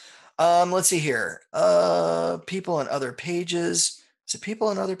 Let's see here. People on other pages. Is it people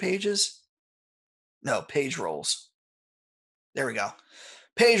on other pages? No, page roles. There we go.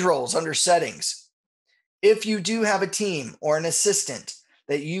 Page roles under settings. If you do have a team or an assistant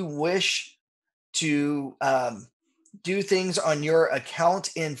that you wish to do things on your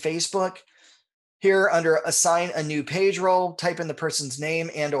account in Facebook, here under assign a new page role, type in the person's name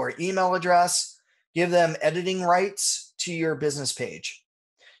and or email address, give them editing rights to your business page.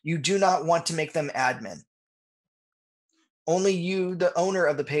 You do not want to make them admin. Only you, the owner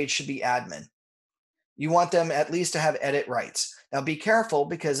of the page, should be admin. You want them at least to have edit rights. Now be careful,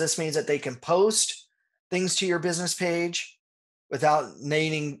 because this means that they can post things to your business page without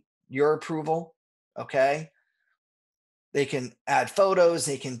needing your approval. Okay. They can add photos.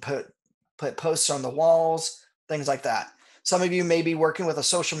 They can put posts on the walls, things like that. Some of you may be working with a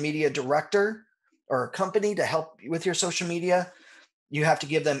social media director or a company to help with your social media. You have to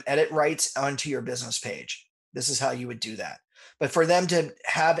give them edit rights onto your business page. This is how you would do that. But for them to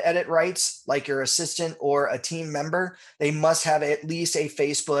have edit rights, like your assistant or a team member, they must have at least a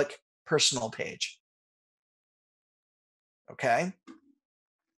Facebook personal page. Okay.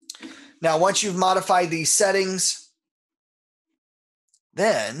 Now, once you've modified these settings,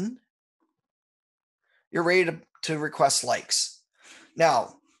 then you're ready to request likes.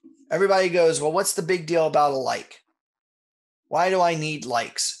 Now, everybody goes, well, what's the big deal about a like? Why do I need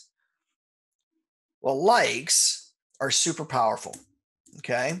likes? Well, likes are super powerful.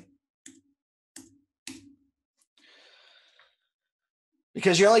 Okay.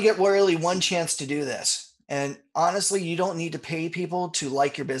 Because you only get really one chance to do this. And honestly, you don't need to pay people to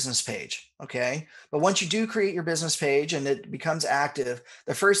like your business page. Okay. But once you do create your business page and it becomes active,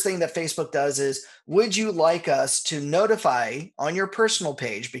 the first thing that Facebook does is, would you like us to notify on your personal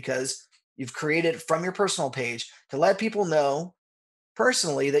page, because you've created it from your personal page, to let people know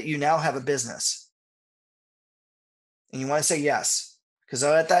personally that you now have a business? And you want to say yes, because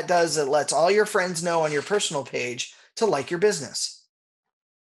what that does, it lets all your friends know on your personal page to like your business.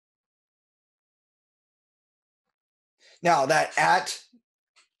 Now that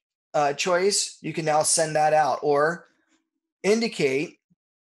choice, you can now send that out, or indicate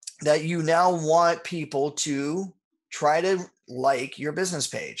that you now want people to try to like your business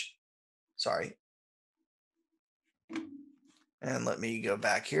page. Sorry. And let me go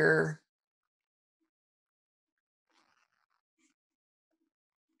back here.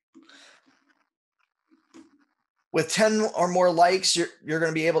 With 10 or more likes, you're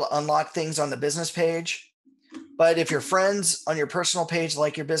going to be able to unlock things on the business page. But if your friends on your personal page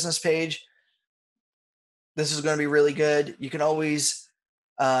like your business page, this is going to be really good. You can always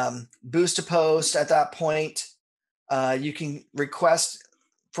boost a post at that point. You can request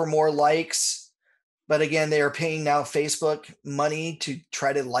for more likes. But again, they are paying now Facebook money to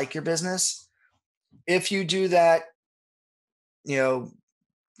try to like your business. If you do that,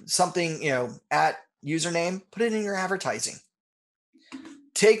 something, at username, put it in your advertising.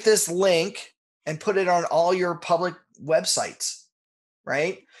 Take this link and put it on all your public websites,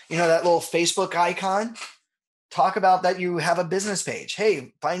 right? That little Facebook icon, talk about that you have a business page.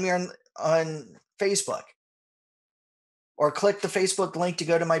 Hey, find me on Facebook, or click the Facebook link to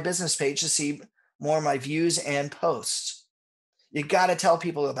go to my business page to see more of my views and posts. You got to tell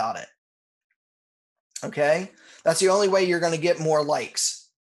people about it. Okay. That's the only way you're going to get more likes.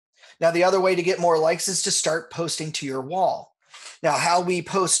 Now, the other way to get more likes is to start posting to your wall. Now, how we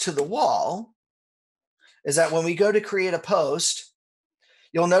post to the wall is that when we go to create a post,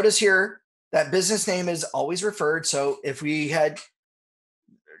 you'll notice here that business name is always referred. So if we had,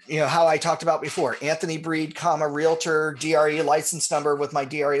 how I talked about before, Anthony Breed, realtor, DRE license number with my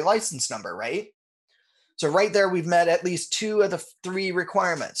DRE license number, right? So right there, we've met at least 2 of the 3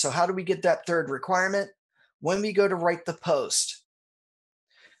 requirements. So how do we get that 3rd requirement? When we go to write the post,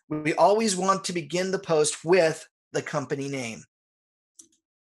 we always want to begin the post with the company name.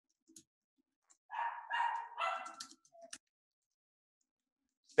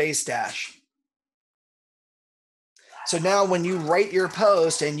 Space dash. So now when you write your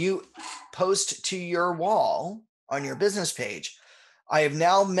post and you post to your wall on your business page, I have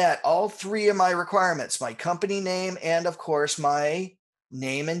now met all 3 of my requirements, my company name, and of course, my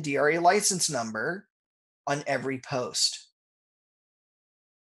name and DRE license number on every post.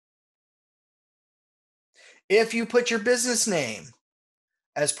 If you put your business name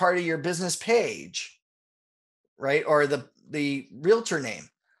as part of your business page, right, or the realtor name,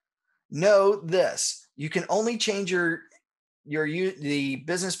 know this: you can only change the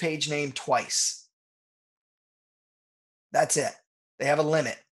business page name twice. That's it. They have a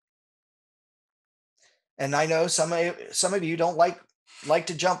limit. And I know some of you don't like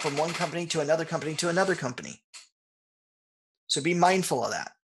to jump from one company to another company to another company. So be mindful of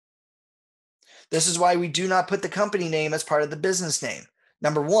that. This is why we do not put the company name as part of the business name.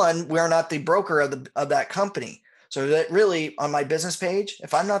 Number one, we are not the broker of that company. So that really, on my business page,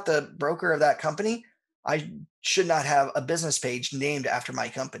 if I'm not the broker of that company, I should not have a business page named after my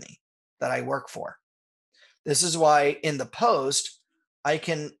company that I work for. This is why in the post, I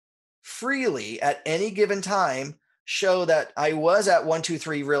can freely at any given time show that I was at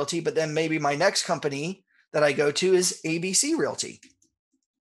 123 Realty, but then maybe my next company that I go to is ABC Realty.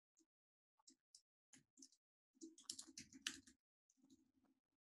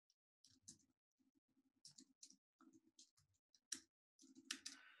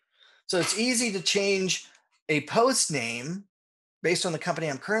 So it's easy to change a post name based on the company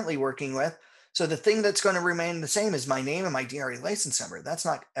I'm currently working with. So the thing that's going to remain the same is my name and my DRE license number. That's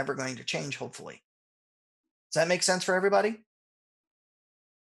not ever going to change, hopefully. Does that make sense for everybody?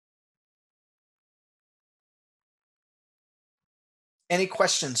 Any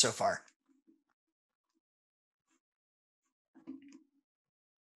questions so far?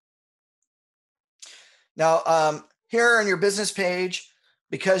 Now, here on your business page,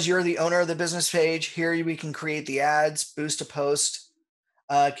 because you're the owner of the business page, here we can create the ads, boost a post.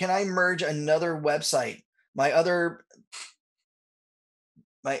 Can I merge another website? My other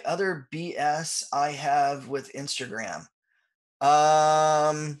BS I have with Instagram.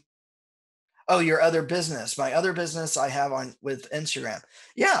 Oh, your other business. My other business I have with Instagram.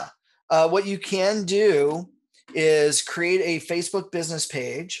 Yeah. What you can do is create a Facebook business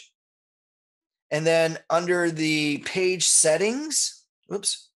page. And then under the page settings,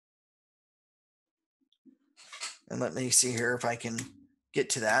 whoops. And let me see here if I can get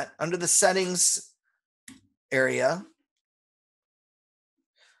to that. Under the settings area,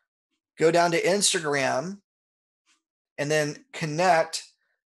 go down to Instagram and then connect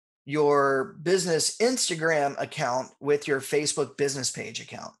your business Instagram account with your Facebook business page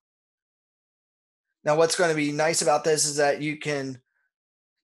account. Now, what's going to be nice about this is that you can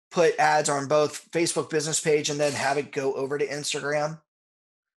put ads on both Facebook business page and then have it go over to Instagram.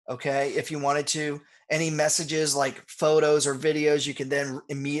 Okay. If you wanted to, any messages like photos or videos, you can then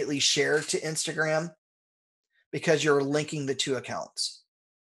immediately share to Instagram. because you're linking the two accounts.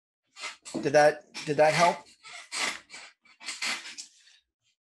 Did that help?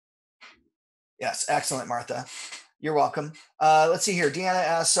 Yes, excellent, Martha. You're welcome. Let's see here. Deanna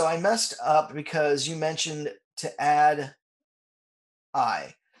asked, so I messed up because you mentioned to add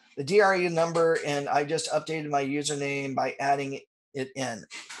the DRE number, and I just updated my username by adding it in.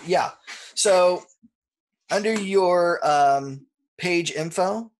 Yeah. So under your page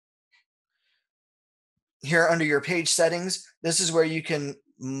info, here under your page settings, this is where you can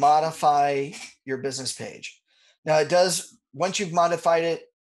modify your business page. Now it does, once you've modified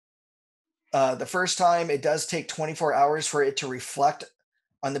it the first time, it does take 24 hours for it to reflect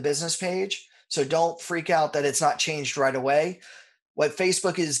on the business page. So don't freak out that it's not changed right away. What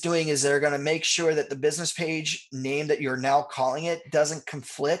Facebook is doing is they're going to make sure that the business page name that you're now calling it doesn't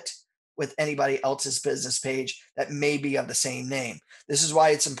conflict with anybody else's business page that may be of the same name. This is why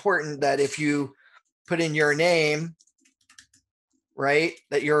it's important that if you put in your name, right,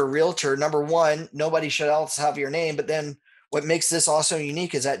 that you're a realtor, number one, nobody should else have your name. But then what makes this also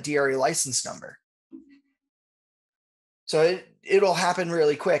unique is that DRE license number. So it'll happen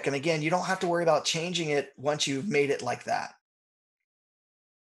really quick. And again, you don't have to worry about changing it once you've made it like that.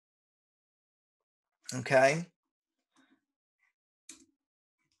 Okay.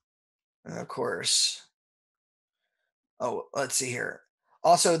 And of course, oh, let's see here.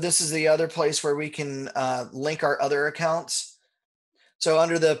 Also, this is the other place where we can link our other accounts. So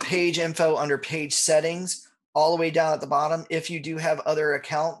under the page info, under page settings, all the way down at the bottom, if you do have other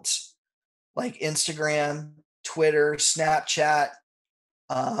accounts like Instagram, Twitter, Snapchat,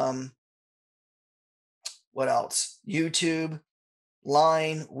 what else? YouTube,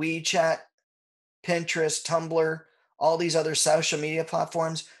 Line, WeChat, Pinterest, Tumblr, all these other social media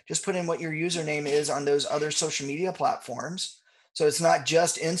platforms, just put in what your username is on those other social media platforms. So it's not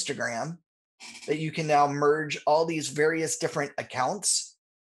just Instagram, that you can now merge all these various different accounts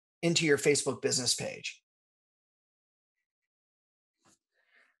into your Facebook business page.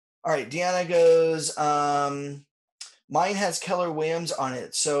 All right, Deanna goes, mine has Keller Williams on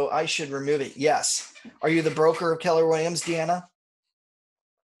it, so I should remove it. Yes. Are you the broker of Keller Williams, Deanna?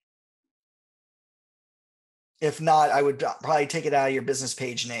 If not, I would probably take it out of your business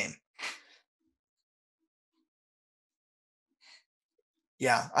page name.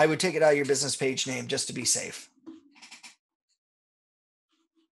 Yeah, I would take it out of your business page name just to be safe.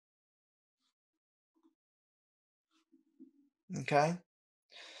 Okay.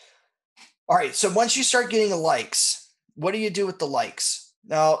 All right. So once you start getting likes, what do you do with the likes?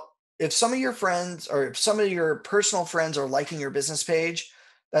 Now, if some of your friends or if some of your personal friends are liking your business page,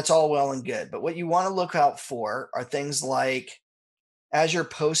 that's all well and good. But what you want to look out for are things like, as you're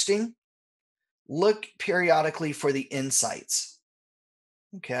posting, look periodically for the insights.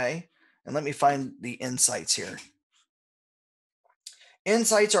 Okay. And let me find the insights here.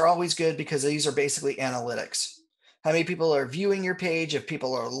 Insights are always good because these are basically analytics. How many people are viewing your page, if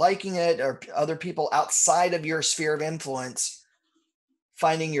people are liking it, or other people outside of your sphere of influence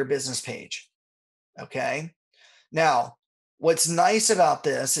finding your business page. Okay. Now, what's nice about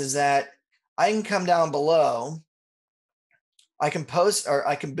this is that I can come down below. I can post, or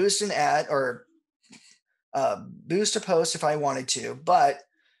I can boost an ad or boost a post if I wanted to. But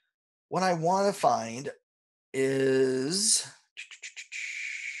what I want to find is,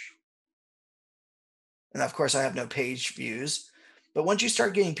 and of course I have no page views, but once you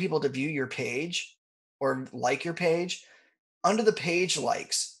start getting people to view your page or like your page, under the page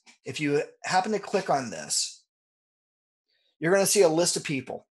likes, if you happen to click on this, you're going to see a list of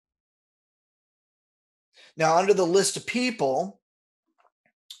people. Now, under the list of people,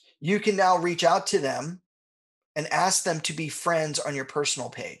 you can now reach out to them and ask them to be friends on your personal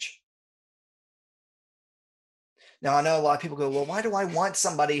page. Now, I know a lot of people go, well, why do I want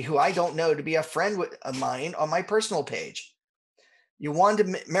somebody who I don't know to be a friend of mine on my personal page? You want to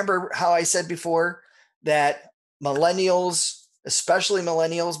remember how I said before that millennials, especially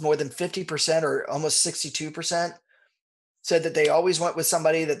millennials, more than 50% or almost 62% said that they always went with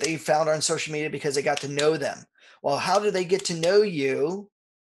somebody that they found on social media because they got to know them. Well, how do they get to know you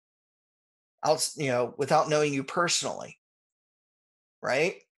without knowing you personally?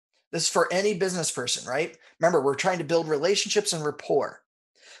 Right? This is for any business person, right? Remember, we're trying to build relationships and rapport.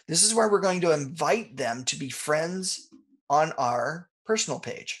 This is where we're going to invite them to be friends on our personal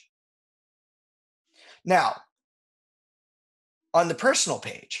page. Now, on the personal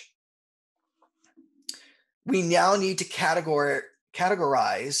page, we now need to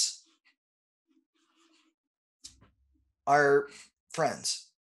categorize our friends,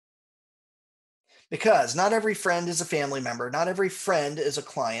 because not every friend is a family member, not every friend is a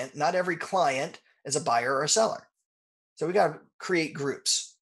client, not every client as a buyer or a seller. So we got to create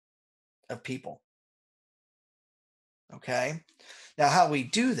groups of people. Okay. Now, how we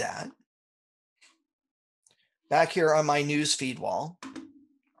do that, back here on my news feed wall,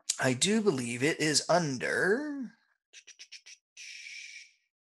 I do believe it is under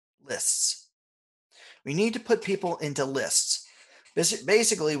lists. We need to put people into lists.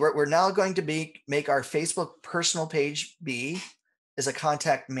 Basically, we're now going to make our Facebook personal page be as a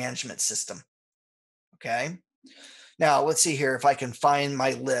contact management system. Okay. Now let's see here if I can find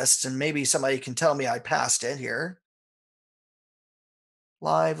my list, and maybe somebody can tell me I passed it here.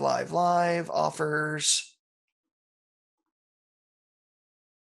 Live offers.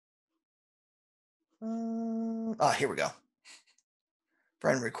 Here we go.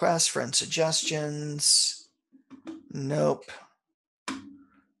 Friend requests, friend suggestions. Nope.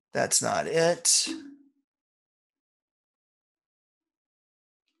 That's not it.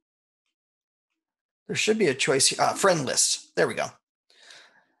 There should be a choice here. Friend lists. There we go.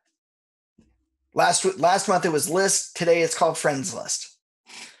 Last month it was list. Today it's called friends list.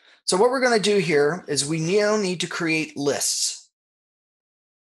 So what we're going to do here is we now need to create lists.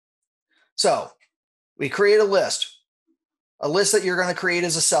 So we create a list that you're going to create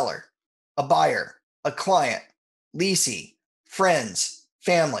as a seller, a buyer, a client, leasing, friends,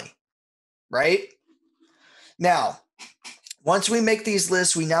 family, right? Now, once we make these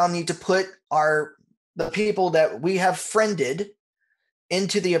lists, we now need to put the people that we have friended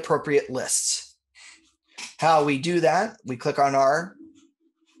into the appropriate lists. How we do that, we click on our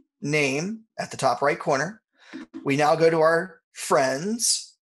name at the top right corner. We now go to our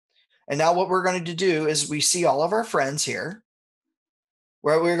friends. And now what we're going to do is we see all of our friends here.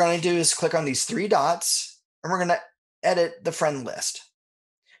 What we're going to do is click on these three dots, and we're going to edit the friend list.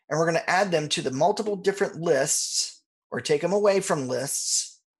 And we're going to add them to the multiple different lists or take them away from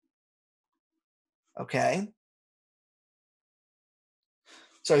lists. Okay.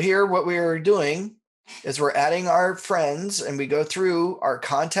 So here what we are doing is we're adding our friends, and we go through our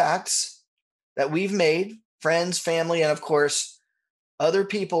contacts that we've made, friends, family, and of course, other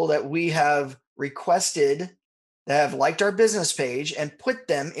people that we have requested that have liked our business page, and put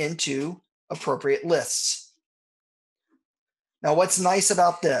them into appropriate lists. Now, what's nice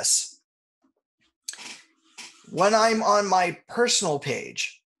about this? When I'm on my personal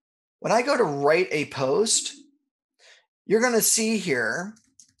page, when I go to write a post, you're going to see here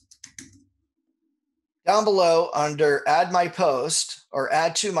down below under add my post or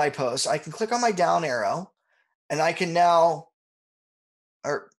add to my post, I can click on my down arrow, and I can now,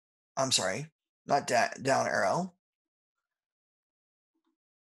 or I'm sorry, not down arrow.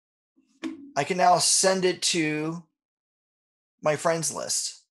 I can now send it to my friends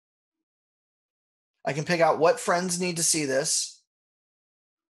list. I can pick out what friends need to see this,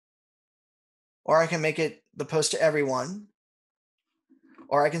 or I can make it the post to everyone,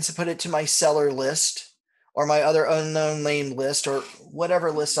 or I can put it to my seller list or my other unknown name list or whatever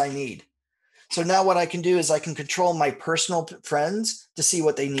list I need. So now what I can do is I can control my personal friends to see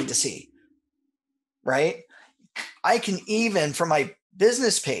what they need to see, right? I can even, from my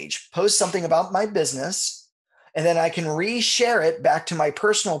business page, post something about my business, and then I can reshare it back to my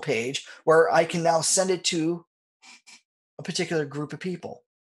personal page where I can now send it to a particular group of people.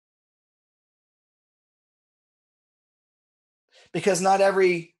 Because not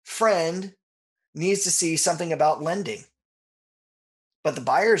every friend needs to see something about lending, but the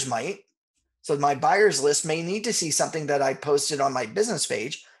buyers might. So my buyers list may need to see something that I posted on my business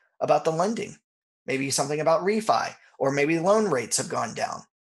page about the lending, maybe something about refi, or maybe loan rates have gone down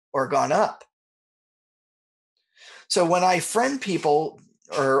or gone up. So when I friend people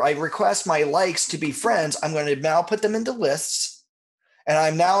or I request my likes to be friends, I'm going to now put them into lists, and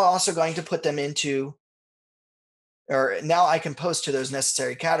I'm now also going to put them into, or now I can post to those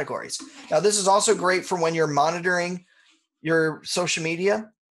necessary categories. Now, this is also great for when you're monitoring your social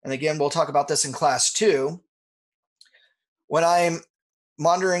media. And again, we'll talk about this in class 2. When I'm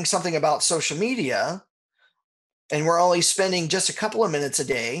monitoring something about social media and we're only spending just a couple of minutes a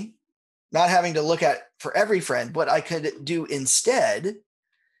day, not having to look at for every friend, what I could do instead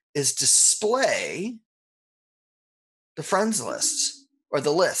is display the friends lists or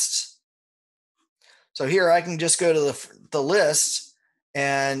the lists. So here I can just go to the list,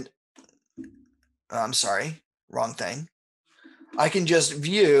 and I'm sorry, wrong thing. I can just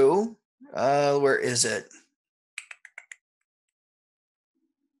view, where is it?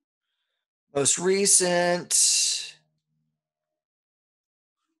 Most recent.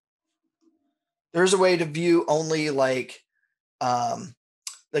 There's a way to view only like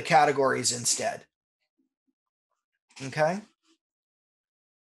the categories instead. Okay.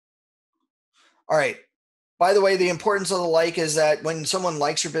 All right. By the way, the importance of the like is that when someone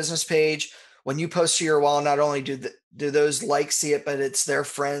likes your business page, when you post to your wall, not only do those likes see it, but it's their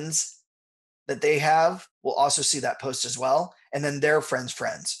friends that they have will also see that post as well. And then their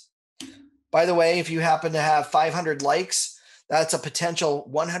friends. By the way, if you happen to have 500 likes, that's a potential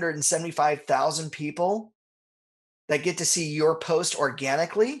 175,000 people that get to see your post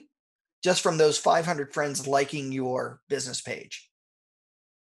organically just from those 500 friends liking your business page.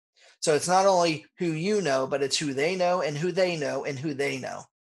 So it's not only who you know, but it's who they know and who they know and who they know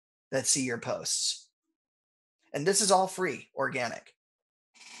that see your posts. And this is all free, organic.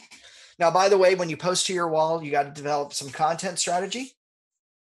 Now, by the way, when you post to your wall, you got to develop some content strategy.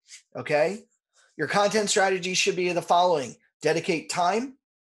 Okay. Your content strategy should be the following: dedicate time,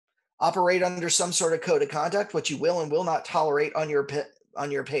 operate under some sort of code of conduct, what you will and will not tolerate on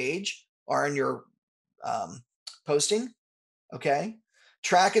your page or on your posting. Okay.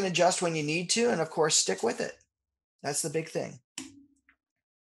 Track and adjust when you need to, and of course, stick with it. That's the big thing.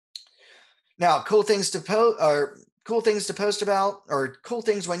 Now, cool things to post about, or cool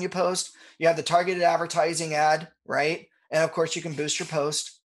things when you post. You have the targeted advertising ad, right? And of course, you can boost your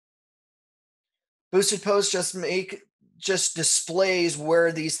post. Boosted post just displays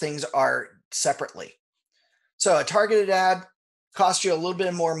where these things are separately. So a targeted ad costs you a little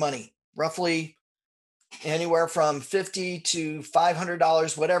bit more money, roughly anywhere from $50 to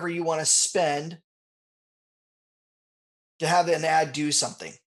 $500, whatever you want to spend to have an ad do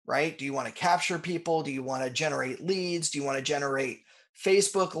something, right? Do you want to capture people? Do you want to generate leads? Do you want to generate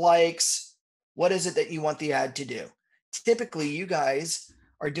Facebook likes? What is it that you want the ad to do? Typically, you guys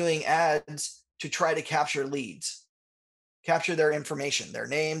are doing ads to try to capture leads, capture their information, their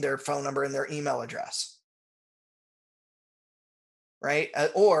name, their phone number, and their email address, right?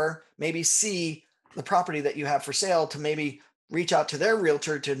 Or maybe see the property that you have for sale to maybe reach out to their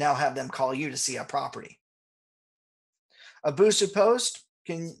realtor to now have them call you to see a property. A boosted post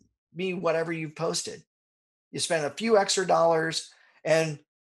can be whatever you've posted. You spend a few extra dollars and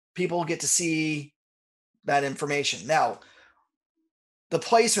people get to see that information. Now, the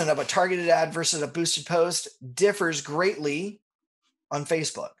placement of a targeted ad versus a boosted post differs greatly on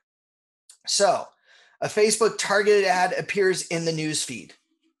Facebook. So a Facebook targeted ad appears in the news feed.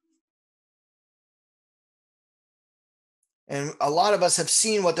 And a lot of us have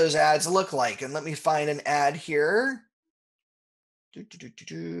seen what those ads look like. And let me find an ad here. Got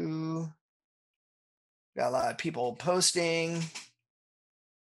a lot of people posting.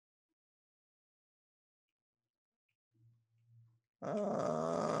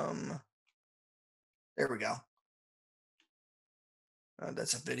 There we go.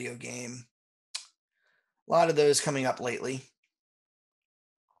 That's a video game. A lot of those coming up lately.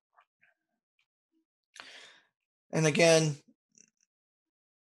 And again,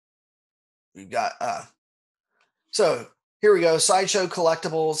 we've got, so here we go, Sideshow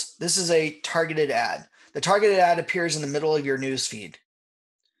Collectibles. This is a targeted ad. The targeted ad appears in the middle of your news feed,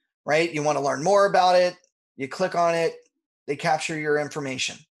 right? You want to learn more about it. You click on it. They capture your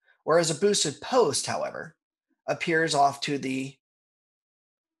information. Whereas a boosted post, however, appears off to the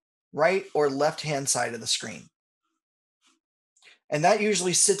right or left-hand side of the screen. And that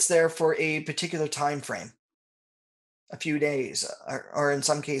usually sits there for a particular time frame, a few days, or in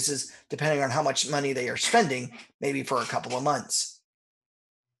some cases, depending on how much money they are spending, maybe for a couple of months.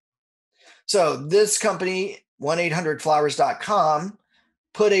 So this company, 1-800flowers.com,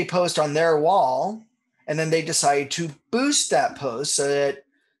 put a post on their wall, and then they decide to boost that post so that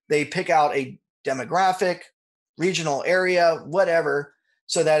they pick out a demographic, regional area, whatever,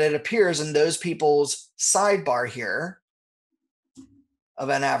 so that it appears in those people's sidebar here of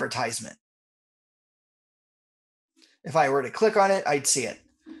an advertisement. If I were to click on it, I'd see it.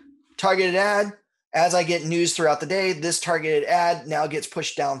 Targeted ad, as I get news throughout the day, this targeted ad now gets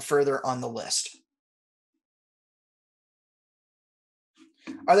pushed down further on the list.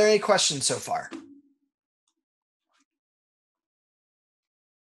 Are there any questions so far?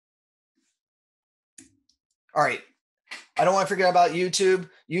 All right. I don't want to forget about YouTube.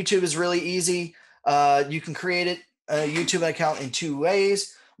 YouTube is really easy. You can create a YouTube account in two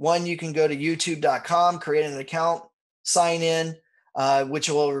ways. One, you can go to youtube.com, create an account, sign in, which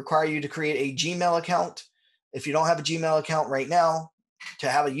will require you to create a Gmail account. If you don't have a Gmail account right now, to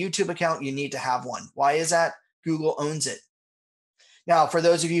have a YouTube account, you need to have one. Why is that? Google owns it. Now, for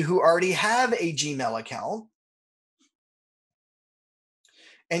those of you who already have a Gmail account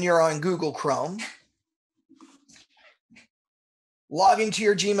and you're on Google Chrome, log into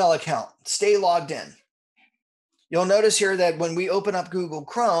your Gmail account, stay logged in. You'll notice here that when we open up Google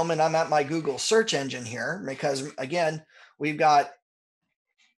Chrome, and I'm at my Google search engine here, because again, we've got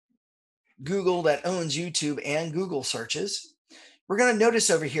Google that owns YouTube and Google searches. We're going to notice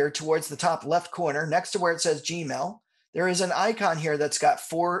over here towards the top left corner, next to where it says Gmail, there is an icon here that's got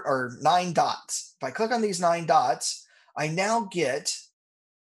 4 or 9 dots. If I click on these 9 dots, I now get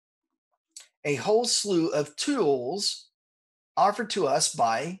a whole slew of tools offered to us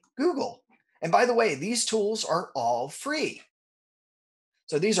by Google. And by the way, these tools are all free.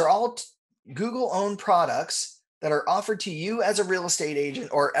 So these are all Google-owned products that are offered to you as a real estate agent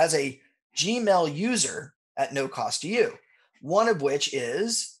or as a Gmail user at no cost to you, one of which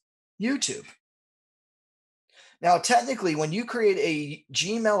is YouTube. Now, technically, when you create a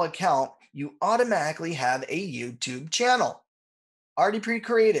Gmail account, you automatically have a YouTube channel already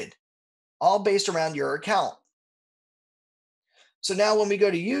pre-created, all based around your account. So now when we go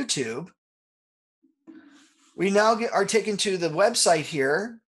to YouTube, we now are taken to the website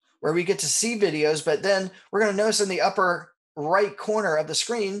here where we get to see videos, but then we're going to notice in the upper right corner of the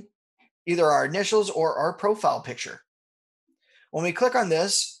screen, either our initials or our profile picture. When we click on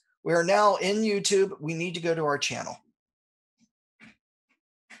this, we are now in YouTube. We need to go to our channel.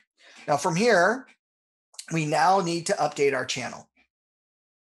 Now from here, we now need to update our channel.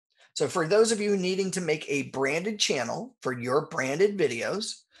 So for those of you needing to make a branded channel for your branded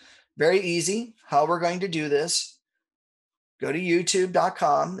videos, very easy. How we're going to do this, go to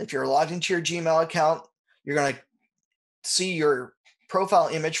youtube.com. If you're logged into your Gmail account, you're going to see your profile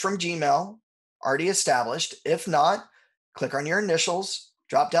image from Gmail already established. If not, click on your initials,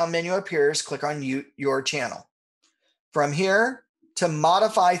 drop-down menu appears, click on your channel. From here, to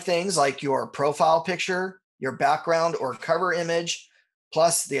modify things like your profile picture, your background or cover image,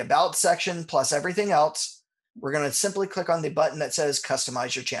 plus the about section, plus everything else, we're going to simply click on the button that says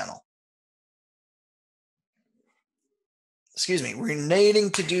customize your channel. Excuse me, we're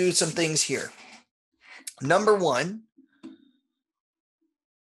needing to do some things here. Number one,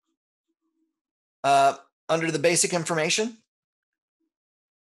 under the basic information,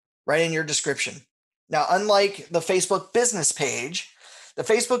 write in your description. Now, unlike the Facebook business page, the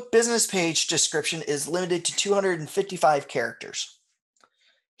Facebook business page description is limited to 255 characters.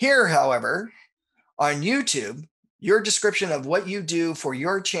 Here, however, on YouTube, your description of what you do for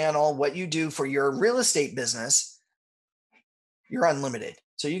your channel, what you do for your real estate business, you're unlimited.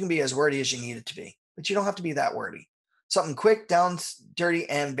 So you can be as wordy as you need it to be, but you don't have to be that wordy. Something quick, down, dirty,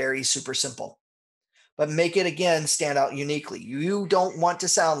 and very super simple. But make it, again, stand out uniquely. You don't want to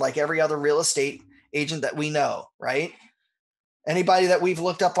sound like every other real estate agent that we know, right? Anybody that we've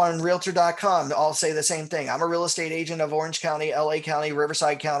looked up on realtor.com, all say the same thing. I'm a real estate agent of Orange County, LA County,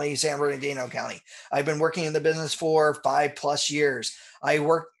 Riverside County, San Bernardino County. I've been working in the business for 5+ years. I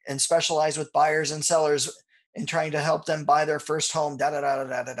work and specialize with buyers and sellers in trying to help them buy their first home, da, da, da,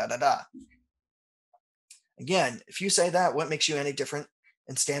 da, da, da, da, da. Again, if you say that, what makes you any different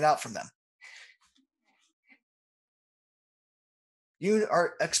and stand out from them? You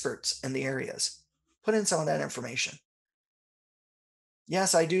are experts in the areas. Put in some of that information.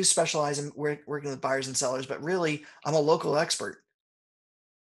 Yes, I do specialize in working with buyers and sellers, but really, I'm a local expert.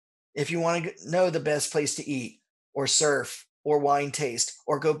 If you want to know the best place to eat or surf or wine taste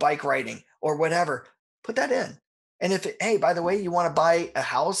or go bike riding or whatever, put that in. And if, hey, by the way, you want to buy a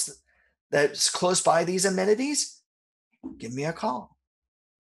house that's close by these amenities, give me a call.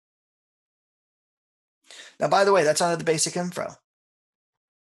 Now, by the way, that's under the basic info.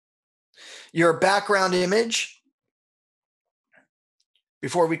 Your background image,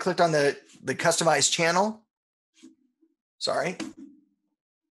 before we clicked on the customized channel, sorry,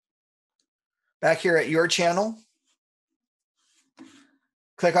 back here at your channel,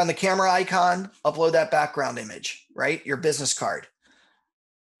 click on the camera icon, upload that background image, right? Your business card,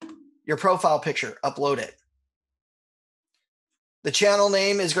 your profile picture, upload it. The channel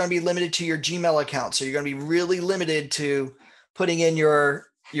name is going to be limited to your Gmail account. So you're going to be really limited to putting in your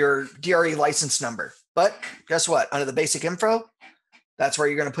DRE license number. But guess what? Under the basic info, that's where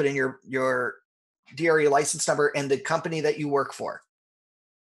you're going to put in your DRE license number and the company that you work for.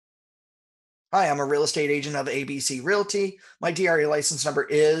 Hi, I'm a real estate agent of ABC Realty. My DRE license number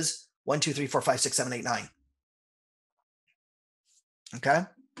is 123456789. Okay.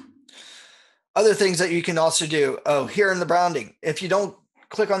 Other things that you can also do. Oh, here in the branding, if you don't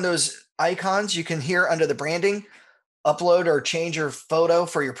click on those icons, you can here under the branding, upload or change your photo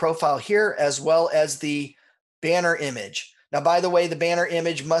for your profile here, as well as the banner image. Now, by the way, the banner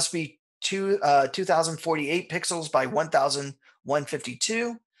image must be 2048 pixels by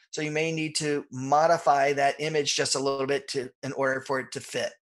 1152. So you may need to modify that image just a little bit in order for it to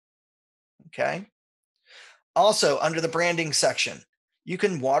fit. Okay. Also, under the branding section, you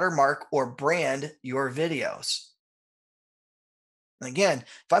can watermark or brand your videos. And again,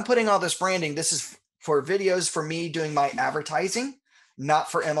 if I'm putting all this branding, this is for videos for me doing my advertising,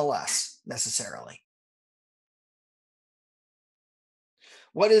 not for MLS necessarily.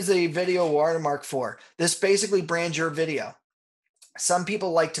 What is a video watermark for? This basically brands your video. Some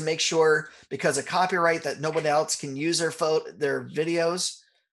people like to make sure, because of copyright, that nobody else can use their videos.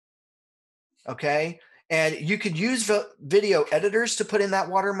 Okay. And you could use video editors to put in that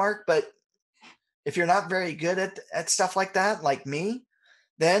watermark, but if you're not very good at stuff like that, like me,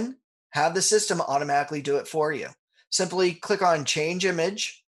 then have the system automatically do it for you. Simply click on change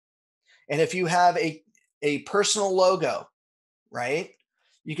image. And if you have a personal logo, right,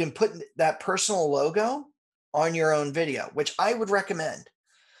 you can put that personal logo on your own video, which I would recommend.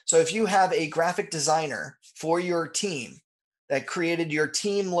 So if you have a graphic designer for your team that created your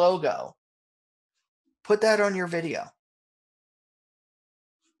team logo, put that on your video.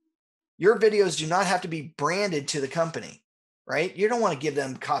 Your videos do not have to be branded to the company, right? You don't want to give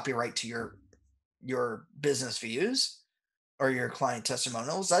them copyright to your business views or your client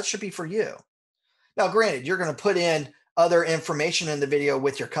testimonials. That should be for you. Now, granted, you're going to put in other information in the video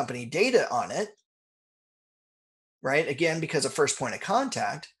with your company data on it, right? Again, because of first point of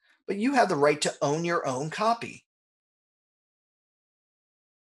contact, but you have the right to own your own copy.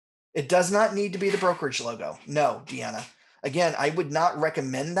 It does not need to be the brokerage logo. No, Deanna. Again, I would not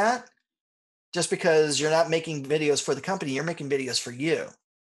recommend that. Just because you're not making videos for the company, you're making videos for you.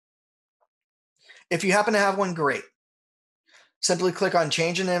 If you happen to have one, great. Simply click on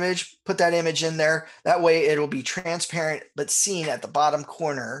change an image, put that image in there. That way it will be transparent but seen at the bottom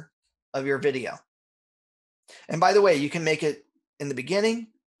corner of your video. And by the way, you can make it in the beginning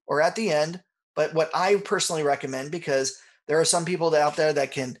or at the end, but what I personally recommend, because there are some people out there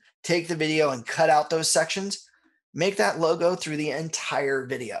that can take the video and cut out those sections, make that logo through the entire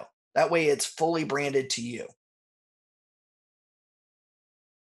video. That way it's fully branded to you.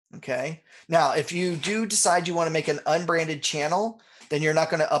 Okay. Now, if you do decide you want to make an unbranded channel, then you're not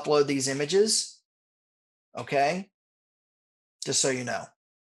going to upload these images. Okay. Just so you know.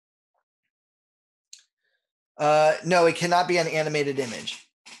 No, it cannot be an animated image.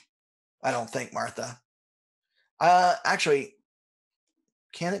 I don't think, Martha. Actually,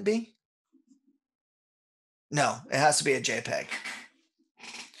 can it be? No, it has to be a JPEG.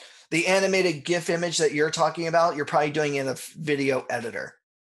 The animated GIF image that you're talking about, you're probably doing in a video editor.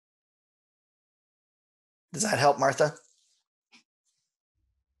 Does that help, Martha?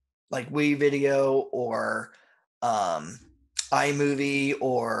 Like WeVideo or iMovie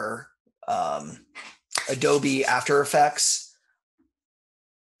or Adobe After Effects.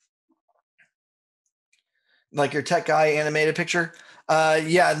 Like your tech guy animated picture.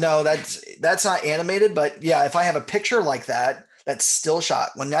 Yeah, no, that's not animated, but yeah, if I have a picture like that, that's still shot.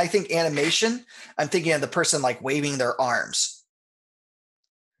 When I think animation, I'm thinking of the person like waving their arms.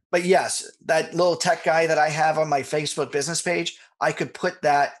 But yes, that little tech guy that I have on my Facebook business page, I could put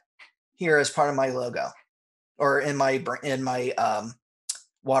that here as part of my logo or in my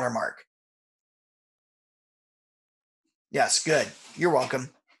watermark. Yes, good. You're welcome.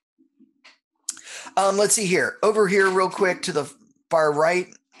 Let's see here. Over here real quick to the far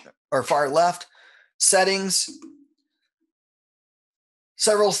right or far left, settings.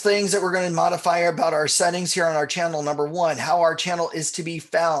 Several things that we're going to modify about our settings here on our channel. Number one, how our channel is to be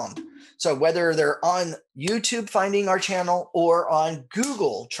found. So whether they're on YouTube finding our channel or on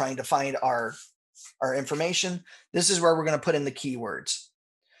Google trying to find our information, this is where we're going to put in the keywords.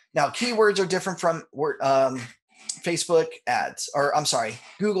 Now, keywords are different from Facebook ads, or I'm sorry,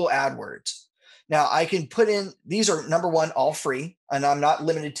 Google AdWords. Now I can put in, these are number one, all free, and I'm not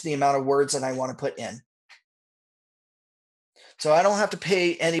limited to the amount of words that I want to put in. So I don't have to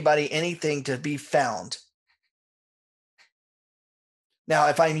pay anybody anything to be found. Now,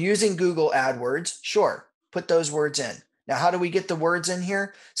 if I'm using Google AdWords, sure, put those words in. Now, how do we get the words in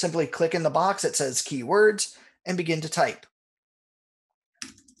here? Simply click in the box that says keywords and begin to type.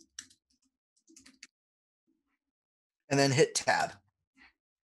 And then hit tab.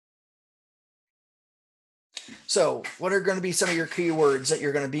 So what are going to be some of your keywords that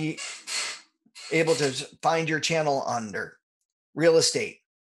you're going to be able to find your channel under? Real estate,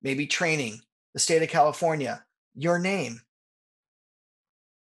 maybe training, the state of California, your name.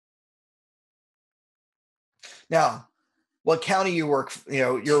 Now, what county you work,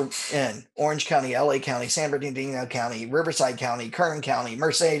 you're in: Orange County, LA County, San Bernardino County, Riverside County, Kern County,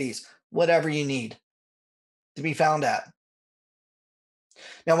 Mercedes, whatever you need to be found at.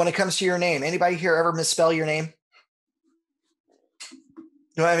 Now, when it comes to your name, anybody here ever misspell your name?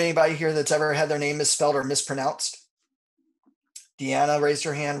 Do I have anybody here that's ever had their name misspelled or mispronounced? Deanna raised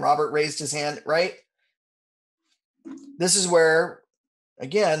her hand. Robert raised his hand, right? This is where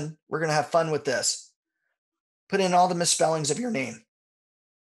Again, we're going to have fun with this. Put in all the misspellings of your name.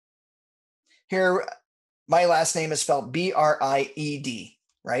 Here, my last name is spelled B-R-I-E-D,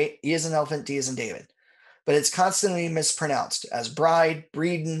 right? E as in elephant, D as in David. But it's constantly mispronounced as Bride,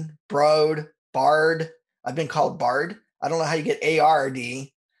 Breeden, Brode, Bard. I've been called Bard. I don't know how you get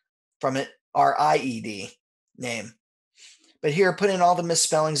A-R-D from it, R-I-E-D name. But here, put in all the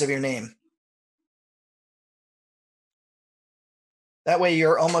misspellings of your name. That way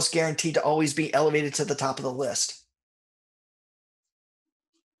you're almost guaranteed to always be elevated to the top of the list.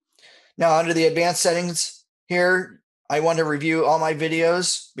 Now, under the advanced settings here, I want to review all my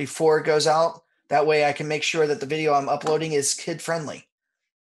videos before it goes out. That way I can make sure that the video I'm uploading is kid-friendly.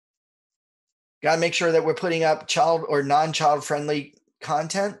 Got to make sure that we're putting up child or non-child friendly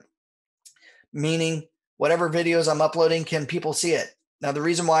content, meaning whatever videos I'm uploading, can people see it? Now, the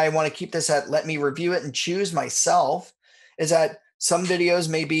reason why I want to keep this at let me review it and choose myself is that some videos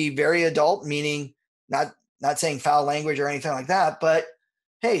may be very adult, meaning not saying foul language or anything like that, but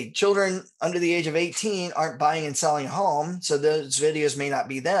hey, children under the age of 18 aren't buying and selling a home, so those videos may not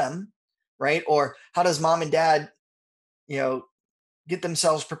be them, right? Or how does mom and dad, get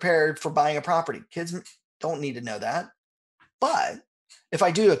themselves prepared for buying a property? Kids don't need to know that. But if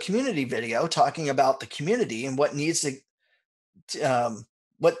I do a community video talking about the community and what needs to,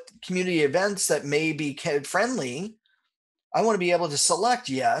 what community events that may be kid friendly, I want to be able to select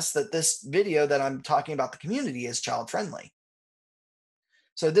yes, that this video that I'm talking about the community is child friendly.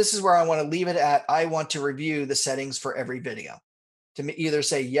 So this is where I want to leave it at. I want to review the settings for every video to either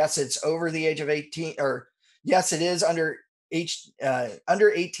say, yes, it's over the age of 18, or yes, it is under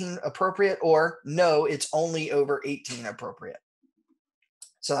 18 appropriate, or no, it's only over 18 appropriate.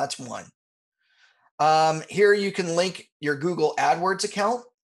 So that's one. Here you can link your Google AdWords account.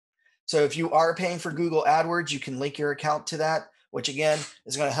 So if you are paying for Google AdWords, you can link your account to that, which again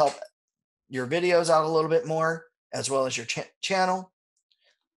is going to help your videos out a little bit more, as well as your channel.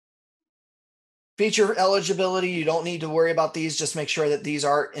 Feature eligibility, you don't need to worry about these. Just make sure that these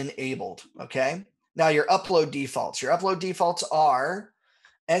are enabled, okay? Now your upload defaults. Your upload defaults are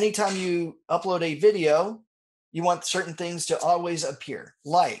anytime you upload a video, you want certain things to always appear,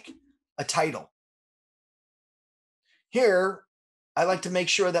 like a title. Here, I like to make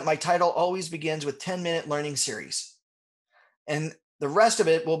sure that my title always begins with 10-minute learning series. And the rest of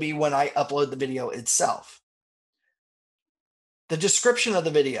it will be when I upload the video itself. The description of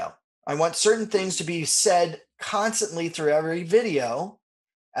the video. I want certain things to be said constantly through every video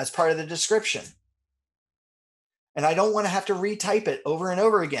as part of the description. And I don't want to have to retype it over and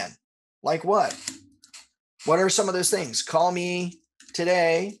over again. Like what? What are some of those things? Call me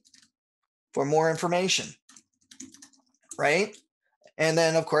today for more information, right? And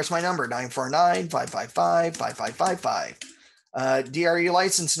then, of course, my number, 949-555-5555. DRE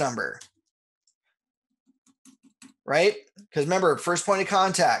license number, right? Because remember, first point of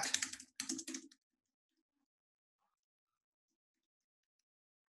contact.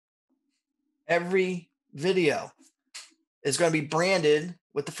 Every video is going to be branded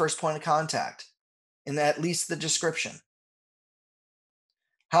with the first point of contact in at least the description.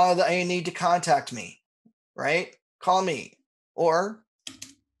 How they need to contact me, right? Call me or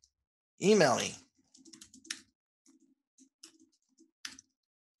email me.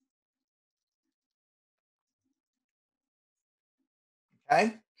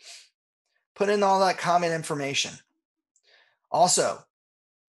 Okay? Put in all that comment information. Also,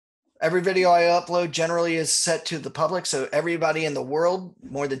 every video I upload generally is set to the public, so everybody in the world,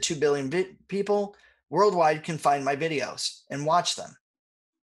 more than 2 billion people worldwide, can find my videos and watch them.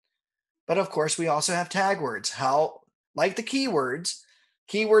 But of course, we also have tag words. Like the keywords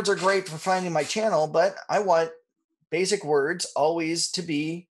are great for finding my channel, but I want basic words always to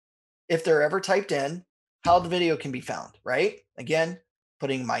be, if they're ever typed in, how the video can be found, right? Again,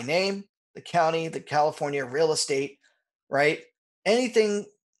 putting my name, the county, the California real estate, right? Anything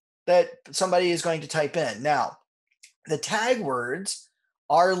that somebody is going to type in. Now, the tag words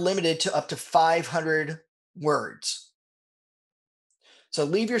are limited to up to 500 words. So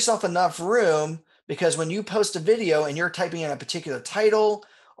leave yourself enough room, because when you post a video and you're typing in a particular title,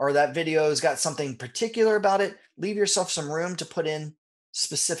 or that video has got something particular about it, leave yourself some room to put in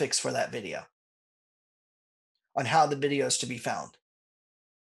specifics for that video on how the video is to be found.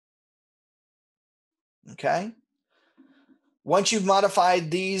 Okay. Once you've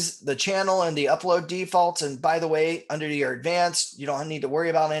modified the channel and the upload defaults, and by the way, under your advanced, you don't need to worry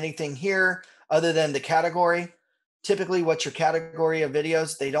about anything here other than the category. Typically, what's your category of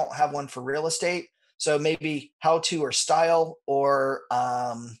videos? They don't have one for real estate. So maybe how to or style, or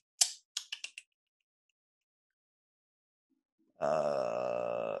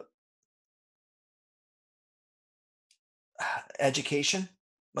education,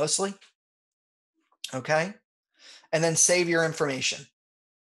 mostly. Okay. And then save your information.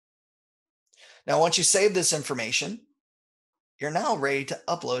 Now, once you save this information, you're now ready to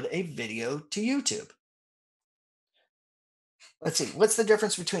upload a video to YouTube. Let's see, what's the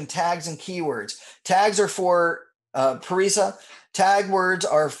difference between tags and keywords? Tags are for, Parisa, tag words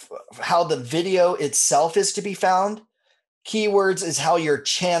are how the video itself is to be found. Keywords is how your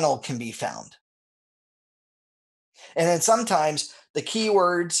channel can be found. And then sometimes the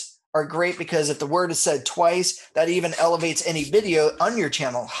keywords are great because if the word is said twice, that even elevates any video on your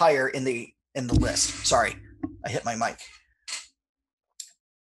channel higher in the list. Sorry, I hit my mic.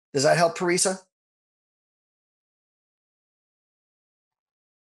 Does that help, Parisa?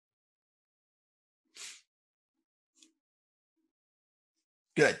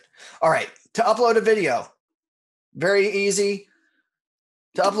 Good. All right. To upload a video, very easy.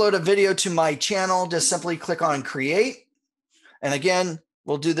 To upload a video to my channel, just simply click on create. And again,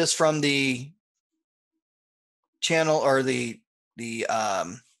 we'll do this from the channel or the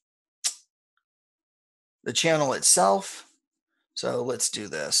channel itself. So let's do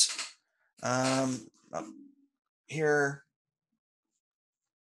this. Here,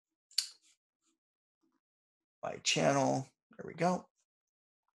 my channel, there we go.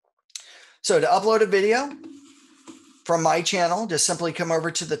 So to upload a video from my channel, just simply come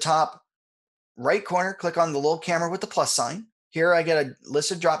over to the top right corner, click on the little camera with the plus sign. Here I get a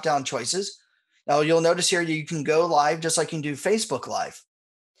list of drop-down choices. Now you'll notice here you can go live just like you can do Facebook Live.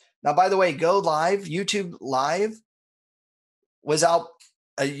 Now, by the way, go live, YouTube Live was out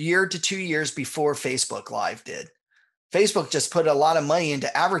a year to 2 years before Facebook Live did. Facebook just put a lot of money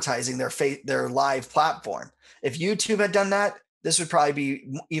into advertising their live platform. If YouTube had done that, this would probably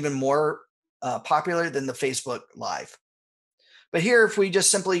be even more popular than the Facebook Live. But here, if we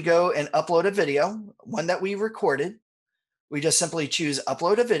just simply go and upload a video, one that we recorded, we just simply choose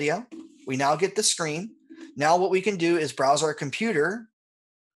upload a video. We now get the screen. Now what we can do is browse our computer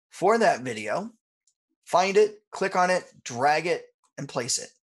for that video, find it, click on it, drag it, and place it.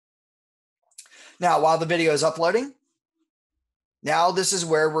 Now, while the video is uploading, now this is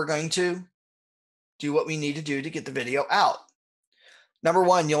where we're going to do what we need to do to get the video out. Number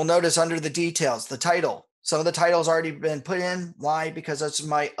one, you'll notice under the details, the title. Some of the titles already been put in. Why? Because that's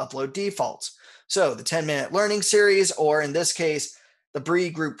my upload defaults. So the 10-minute learning series, or in this case, the Bree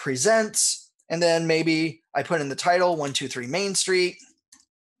Group presents, and then maybe I put in the title 123 Main Street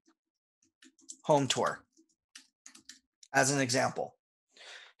home tour as an example.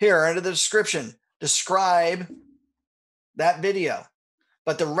 Here under the description, describe that video,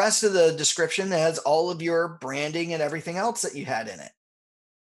 but the rest of the description has all of your branding and everything else that you had in it.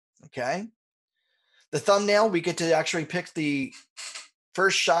 Okay. The thumbnail, we get to actually pick the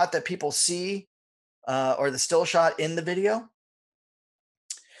first shot that people see or the still shot in the video.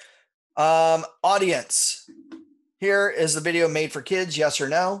 Audience. Here is the video made for kids, yes or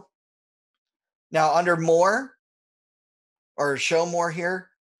no. Now under more or show more here,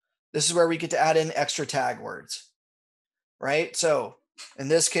 this is where we get to add in extra tag words, right? So in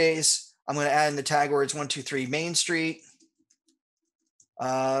this case, I'm going to add in the tag words 123 Main Street.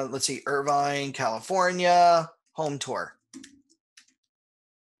 Let's see, Irvine, California, home tour.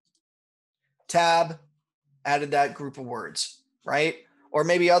 Tab, added that group of words, right? Or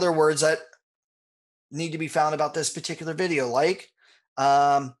maybe other words that need to be found about this particular video, like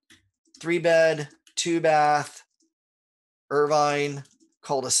 3-bed, 2-bath, Irvine,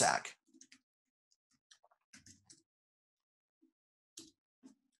 cul-de-sac.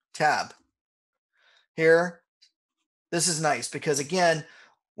 Tab. Here, this is nice because again,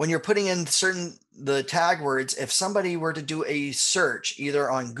 when you're putting in the tag words, if somebody were to do a search either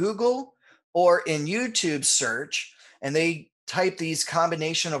on Google or in YouTube search, and they type these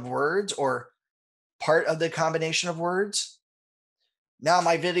combination of words or part of the combination of words, now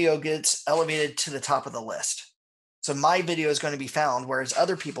my video gets elevated to the top of the list. So my video is going to be found, whereas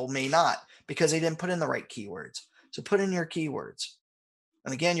other people may not because they didn't put in the right keywords. So put in your keywords.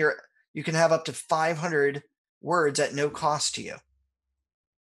 And again, you can have up to 500 words at no cost to you.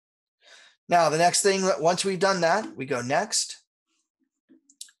 Now, the next thing, once we've done that, we go next.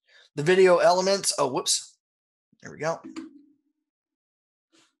 The video elements. Oh, whoops. There we go.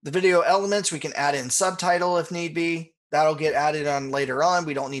 The video elements, we can add in subtitle if need be. That'll get added on later on.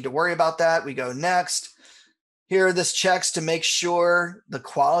 We don't need to worry about that. We go next. Here, this checks to make sure the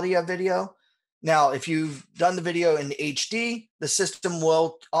quality of video. Now, if you've done the video in HD, the system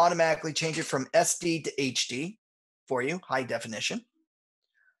will automatically change it from SD to HD for you, high definition.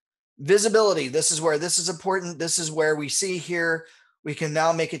 Visibility, this is where this is important. This is where we see here, we can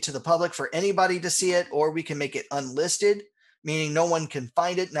now make it to the public for anybody to see it, or we can make it unlisted. meaning no one can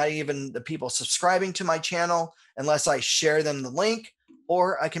find it, not even the people subscribing to my channel, unless I share them the link,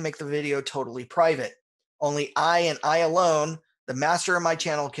 or I can make the video totally private. Only I and I alone, the master of my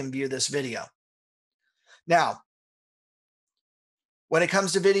channel, can view this video. Now, when it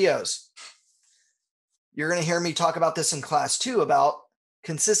comes to videos, you're going to hear me talk about this in class 2 about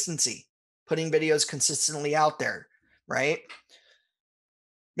consistency, putting videos consistently out there, right?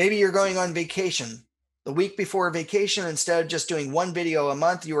 Maybe you're going on vacation. The week before vacation, instead of just doing 1 video a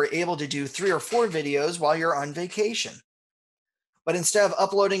month, you were able to do 3 or 4 videos while you're on vacation. But instead of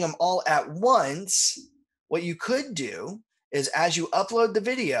uploading them all at once, what you could do is, as you upload the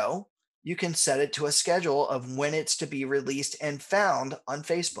video, you can set it to a schedule of when it's to be released and found on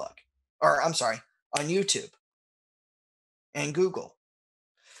Facebook, or I'm sorry, on YouTube and Google.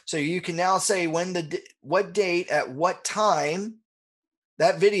 So you can now say what date at what time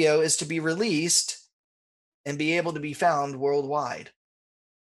that video is to be released and be able to be found worldwide.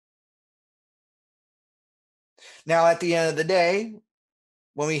 Now, at the end of the day,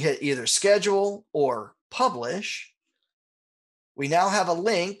 when we hit either schedule or publish, we now have a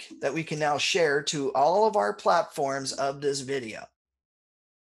link that we can now share to all of our platforms of this video.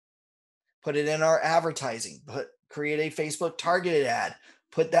 Put it in our advertising, create a Facebook targeted ad,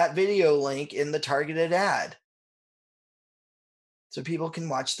 put that video link in the targeted ad so people can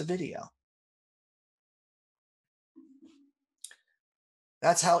watch the video.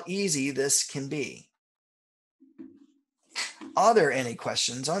 That's how easy this can be. Are there any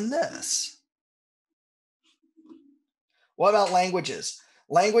questions on this? What about languages?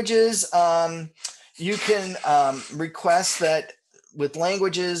 Languages, you can request that with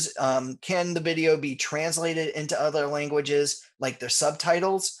languages, can the video be translated into other languages, like their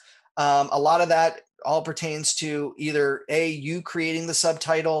subtitles? A lot of that all pertains to either A, you creating the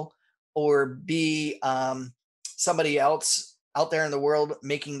subtitle, or B, somebody else out there in the world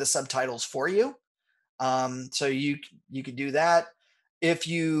making the subtitles for you. So you could do that. If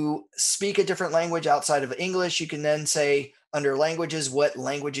you speak a different language outside of English, you can then say under languages what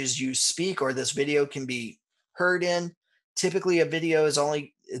languages you speak or this video can be heard in. Typically, a video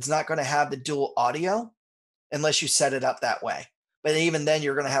it's not going to have the dual audio unless you set it up that way. But even then,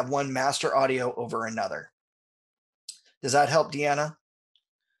 you're going to have one master audio over another. Does that help, Deanna?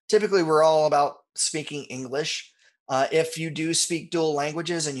 Typically, we're all about speaking English. If you do speak dual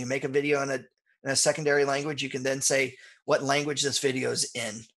languages and you make a video in a secondary language, you can then say what language this video is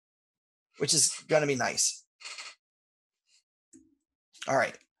in, which is going to be nice. All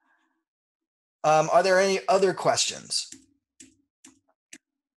right. Are there any other questions?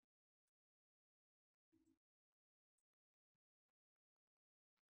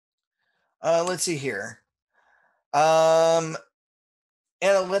 Let's see here. Analytics.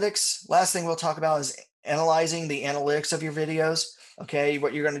 Last thing we'll talk about is analyzing the analytics of your videos. Okay,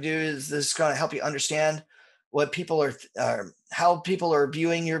 what you're going to do is this is going to help you understand what people are, how people are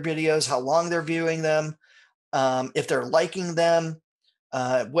viewing your videos, how long they're viewing them, if they're liking them,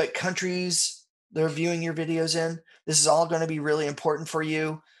 what countries they're viewing your videos in. This is all going to be really important for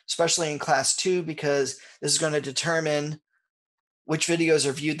you, especially in class 2, because this is going to determine which videos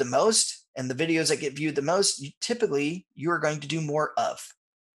are viewed the most, and the videos that get viewed the most, typically you're going to do more of.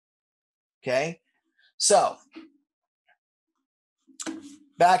 Okay, so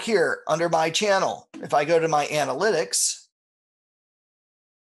back here under my channel, if I go to my analytics,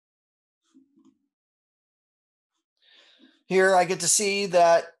 here I get to see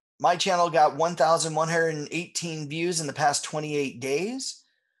that my channel got 1,118 views in the past 28 days.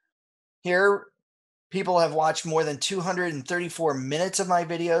 Here, people have watched more than 234 minutes of my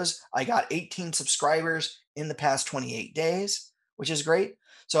videos. I got 18 subscribers in the past 28 days, which is great.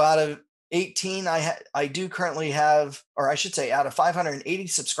 So out of 18, I do currently have, or I should say out of 580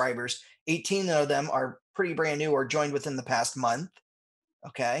 subscribers, 18 of them are pretty brand new or joined within the past month.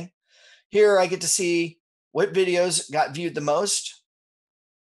 Okay. Here I get to see what videos got viewed the most.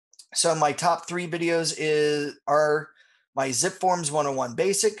 So my top 3 videos are my Zip Forms 101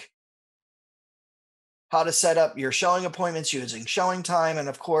 Basic, how to set up your showing appointments using Showing Time, and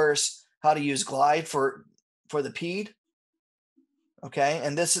of course, how to use Glide for the PED. Okay,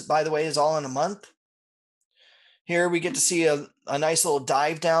 and this, by the way, is all in a month. Here we get to see a nice little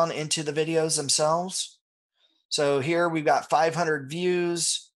dive down into the videos themselves. So here we've got 500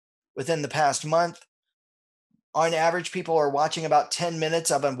 views within the past month. On average, people are watching about 10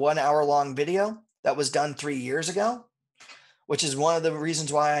 minutes of a 1 hour long video that was done 3 years ago, which is one of the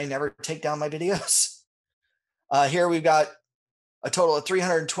reasons why I never take down my videos. Here we've got a total of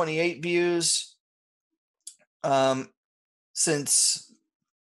 328 views since,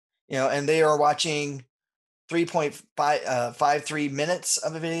 and they are watching 3.53 minutes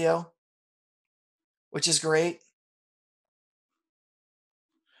of a video, which is great.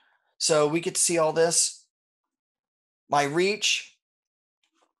 So we get to see all this. My reach,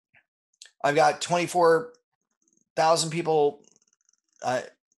 I've got 24,000 people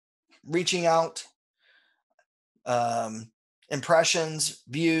reaching out, impressions,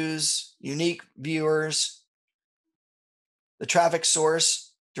 views, unique viewers. The traffic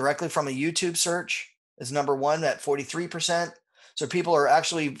source directly from a YouTube search is number one at 43%. So people are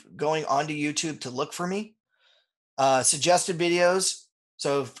actually going onto YouTube to look for me. Suggested videos.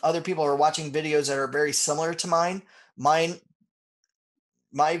 So if other people are watching videos that are very similar to mine, my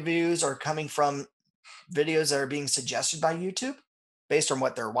views are coming from videos that are being suggested by YouTube based on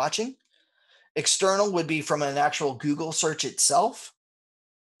what they're watching. External would be from an actual Google search itself.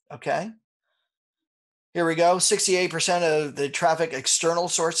 Okay. Here we go. 68% of the traffic external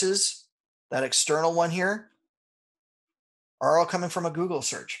sources, that external one here, are all coming from a Google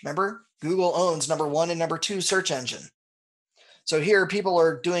search. Remember, Google owns number one and number two search engine. So here people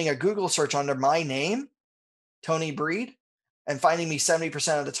are doing a Google search under my name, Tony Breed, and finding me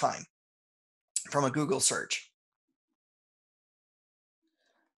 70% of the time from a Google search.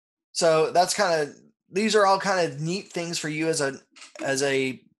 So that's these are all kind of neat things for you as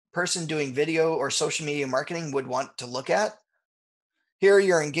a person doing video or social media marketing would want to look at. Here are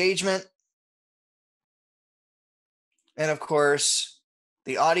your engagement. And of course,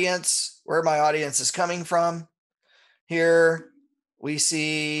 the audience, where my audience is coming from. Here we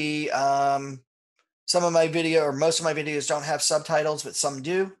see some of my video, or most of my videos don't have subtitles, but some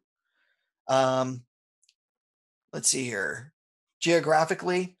do. Let's see here.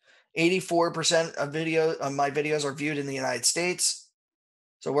 Geographically, 84% of my videos are viewed in the United States.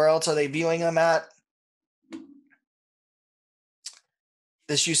 So where else are they viewing them at?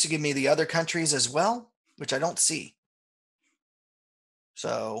 This used to give me the other countries as well, which I don't see.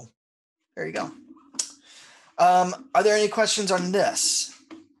 So there you go. Are there any questions on this?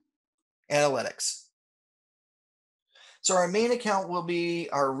 Analytics. So our main account will be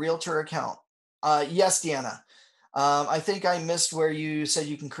our realtor account. Yes, Deanna. I think I missed where you said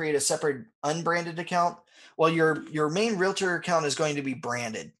you can create a separate unbranded account. Well, your main realtor account is going to be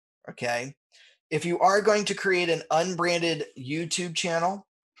branded. Okay. If you are going to create an unbranded YouTube channel,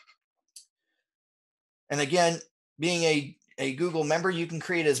 and again, being a Google member, you can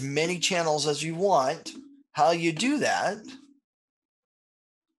create as many channels as you want. How you do that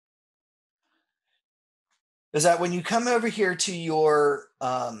is that when you come over here to your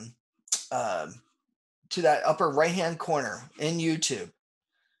to that upper right hand corner in YouTube,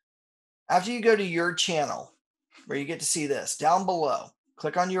 after you go to your channel, where you get to see this down below,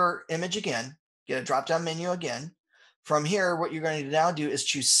 click on your image again, get a drop down menu again. From here, what you're going to now do is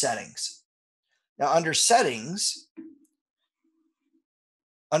choose settings. Now under settings,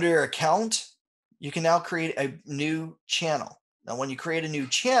 under your account, you can now create a new channel. Now, when you create a new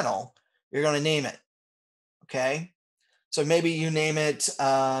channel, you're going to name it. Okay. So maybe you name it,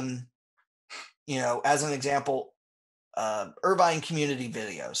 as an example, Irvine community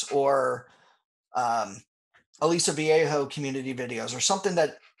videos, or Aliso Viejo community videos, or something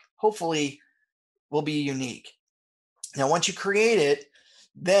that hopefully will be unique. Now, once you create it,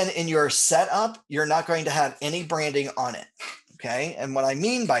 then in your setup, you're not going to have any branding on it. Okay. And what I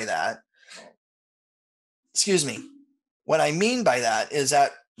mean by that, what I mean by that is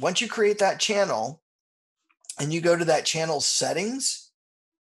that once you create that channel and you go to that channel settings,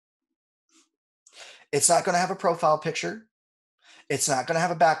 it's not going to have a profile picture. It's not going to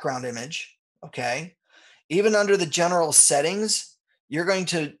have a background image. Okay. Even under the general settings, you're going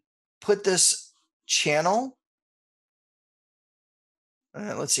to put this channel.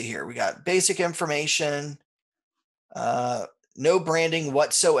 Let's see here. We got basic information, no branding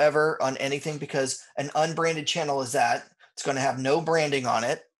whatsoever on anything, because an unbranded channel is that. It's going to have no branding on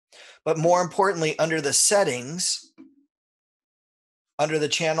it. But more importantly, under the settings, under the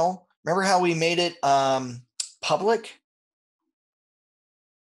channel, remember how we made it public?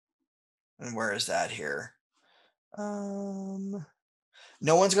 And where is that here? No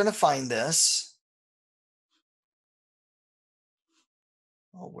one's going to find this.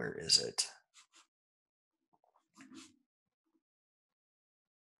 Oh, where is it?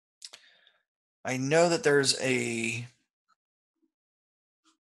 I know that there's a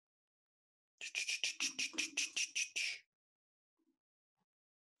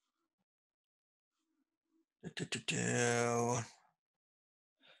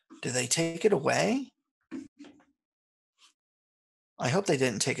did they take it away? I hope they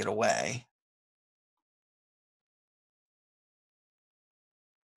didn't take it away.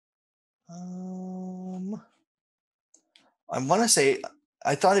 I want to say,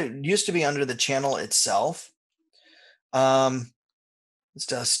 I thought it used to be under the channel itself. Let's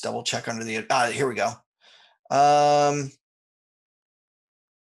just double check under the, here we go.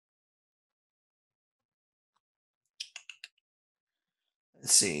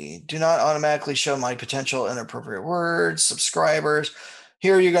 Let's see. Do not automatically show my potential inappropriate words, subscribers.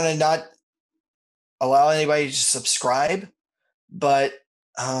 Here you're going to not allow anybody to subscribe, but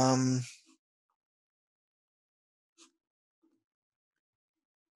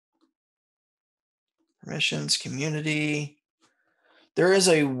permissions, community. There is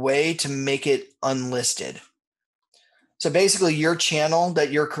a way to make it unlisted. So basically your channel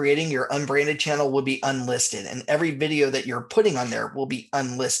that you're creating, your unbranded channel, will be unlisted, and every video that you're putting on there will be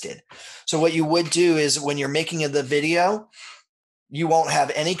unlisted. So what you would do is when you're making the video, you won't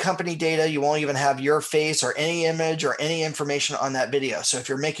have any company data. You won't even have your face or any image or any information on that video. So if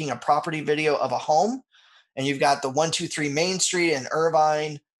you're making a property video of a home and you've got the 123 Main Street in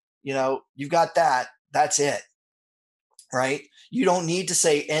Irvine, you've got that, that's it, right? You don't need to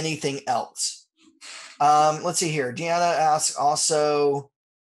say anything else. Let's see here. Deanna asks also,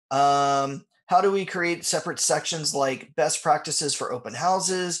 how do we create separate sections like best practices for open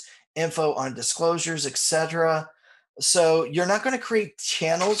houses, info on disclosures, etc.? So you're not going to create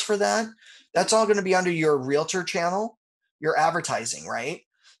channels for that. That's all going to be under your realtor channel, your advertising, right?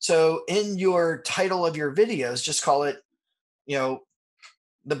 So in your title of your videos, just call it,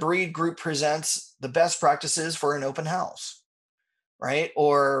 the Breed Group presents the best practices for an open house, right?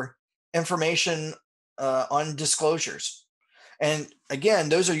 Or information on disclosures. And again,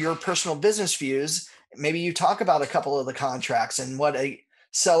 those are your personal business views. Maybe you talk about a couple of the contracts and what a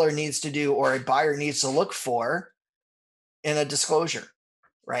seller needs to do or a buyer needs to look for in a disclosure,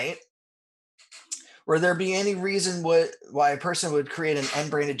 right? Would there be any reason why a person would create an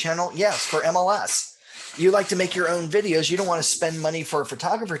unbranded channel? Yes, for MLS. You like to make your own videos. You don't want to spend money for a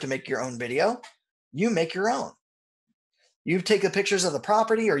photographer to make your own video. You make your own. You take the pictures of the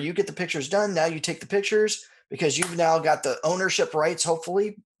property, or you get the pictures done. Now you take the pictures because you've now got the ownership rights,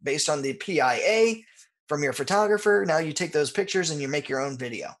 hopefully based on the PIA from your photographer. Now you take those pictures and you make your own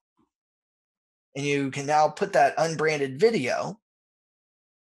video. And you can now put that unbranded video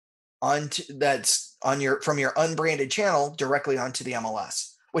from your unbranded channel directly onto the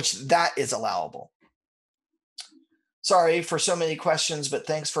MLS, which that is allowable. Sorry for so many questions, but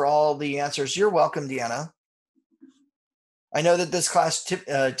thanks for all the answers. You're welcome, Deanna. I know that this class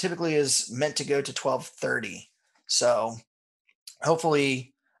typically is meant to go to 12:30. So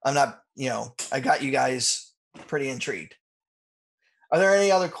hopefully I'm not, I got you guys pretty intrigued. Are there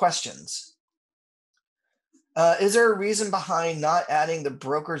any other questions? Is there a reason behind not adding the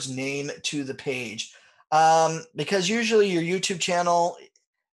broker's name to the page? Because usually your YouTube channel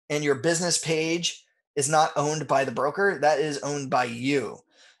and your business page is not owned by the broker. That is owned by you.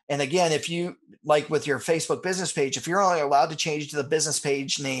 And again, if you, like with your Facebook business page, if you're only allowed to change the business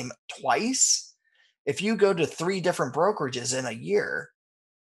page name twice, if you go to 3 different brokerages in a year,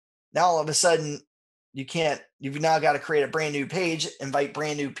 now all of a sudden you've now got to create a brand new page, invite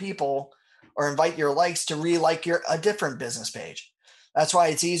brand new people, or invite your likes to re-like a different business page. That's why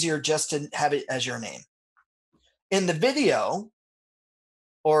it's easier just to have it as your name. In the video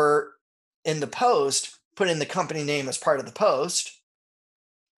or in the post, put in the company name as part of the post,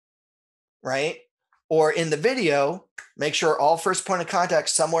 right? Or in the video, make sure all first point of contact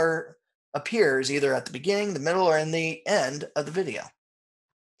somewhere appears either at the beginning, the middle, or in the end of the video.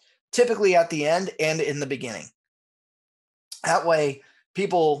 Typically at the end and in the beginning. That way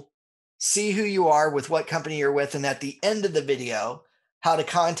people see who you are, with what company you're with, and at the end of the video, how to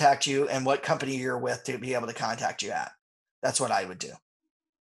contact you and what company you're with to be able to contact you at. That's what I would do.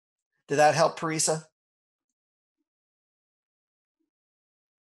 Did that help, Parisa?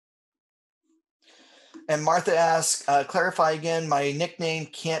 And Martha asks, clarify again, my nickname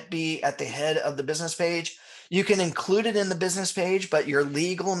can't be at the head of the business page. You can include it in the business page, but your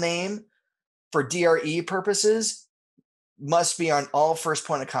legal name for DRE purposes must be on all first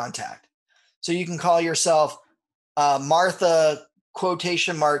point of contact. So you can call yourself Martha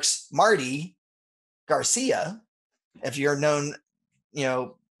quotation marks Marty Garcia, if you're known,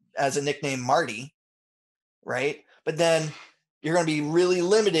 as a nickname Marty, right? But then you're going to be really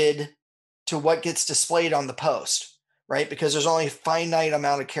limited to what gets displayed on the post, right? Because there's only a finite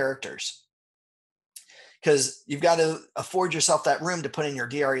amount of characters. Because you've got to afford yourself that room to put in your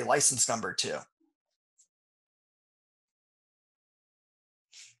DRE license number too.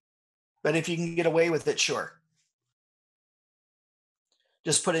 But if you can get away with it, sure.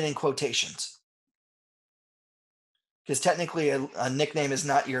 Just put it in quotations. Because technically a nickname is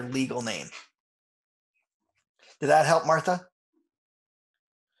not your legal name. Did that help, Martha?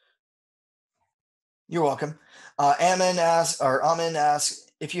 You're welcome. Amin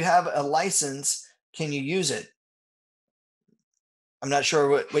asks, if you have a license, can you use it? I'm not sure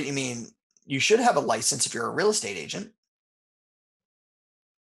what you mean. You should have a license if you're a real estate agent.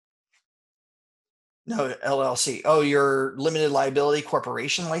 No, LLC. Oh, your limited liability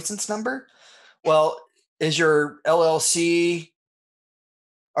corporation license number? Well, is your LLC,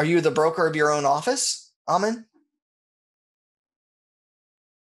 are you the broker of your own office, Amin?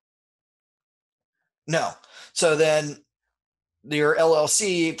 No. So then your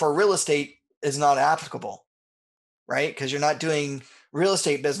LLC for real estate is not applicable, right? Because you're not doing real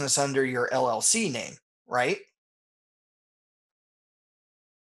estate business under your LLC name, right?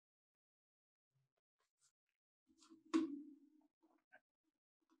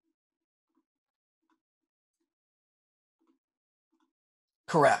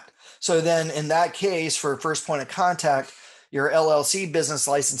 Correct. So then in that case, for first point of contact, your LLC business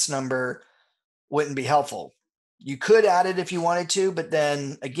license number wouldn't be helpful. You could add it if you wanted to, but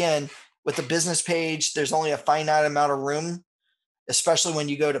then again, with the business page, there's only a finite amount of room, especially when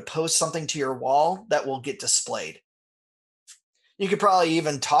you go to post something to your wall that will get displayed. You could probably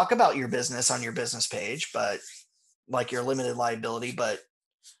even talk about your business on your business page, but like your limited liability. But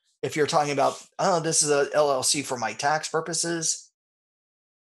if you're talking about, oh, this is a LLC for my tax purposes,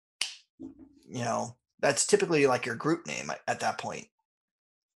 that's typically like your group name at that point.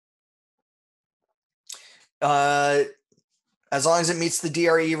 As long as it meets the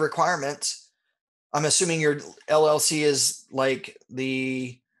DRE requirements, I'm assuming your LLC is like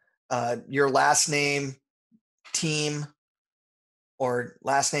your last name team or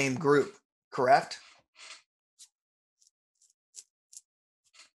last name group, correct?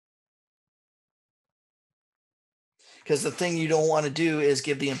 Because the thing you don't want to do is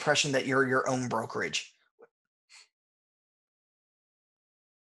give the impression that you're your own brokerage.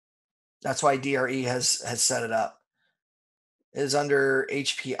 That's why DRE has set it up. It is under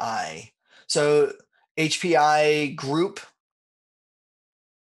HPI. So HPI group.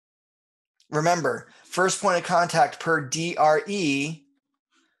 Remember, first point of contact per DRE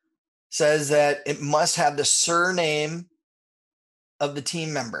says that it must have the surname of the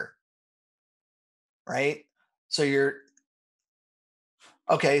team member, right? So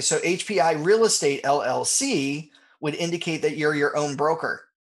okay, so HPI Real Estate LLC would indicate that you're your own broker.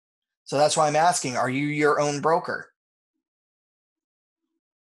 So that's why I'm asking, are you your own broker?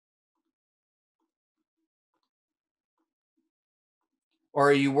 Or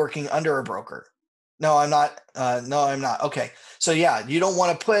are you working under a broker? No, I'm not. No, I'm not. Okay. So yeah, you don't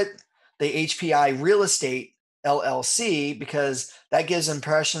want to put the HPI Real Estate LLC because that gives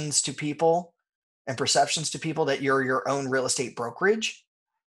impressions to people and perceptions to people that you're your own real estate brokerage,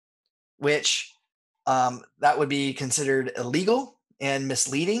 which that would be considered illegal and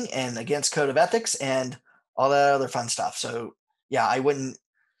misleading and against code of ethics and all that other fun stuff. So yeah, I wouldn't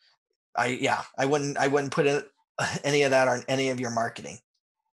put any of that on any of your marketing.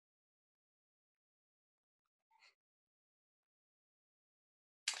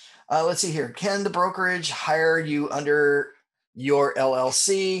 Let's see here. Can the brokerage hire you under your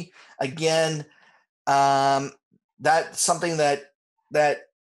LLC? Again, that's something that they're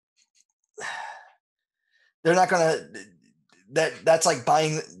not going to. That's like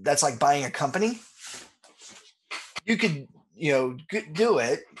buying a company. You could do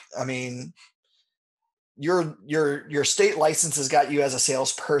it. I mean, your state license has got you as a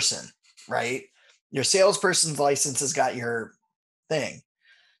salesperson, right? Your salesperson's license has got your thing.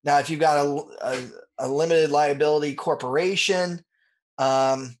 Now, if you've got a limited liability corporation,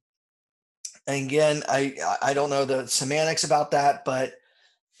 and again, I don't know the semantics about that, but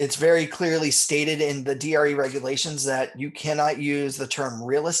it's very clearly stated in the DRE regulations that you cannot use the term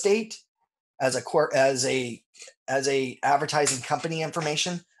real estate as a advertising company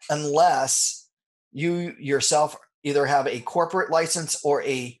information unless you yourself either have a corporate license or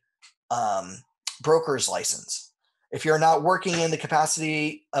a broker's license. If you're not working in the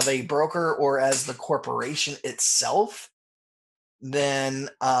capacity of a broker or as the corporation itself, then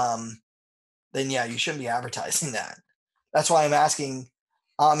yeah, you shouldn't be advertising that. That's why I'm asking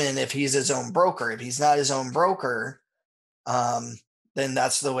Amin if he's his own broker. If he's not his own broker, then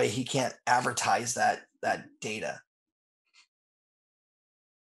that's the way he can't advertise that data.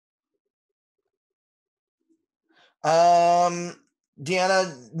 Deanna,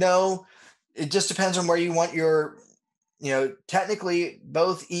 no, it just depends on where you want your, technically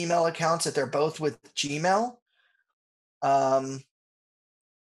both email accounts, if they're both with Gmail. Well,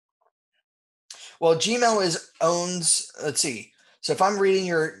 Gmail owns, let's see. So if I'm reading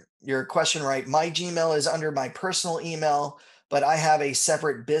your question right. My Gmail is under my personal email, but I have a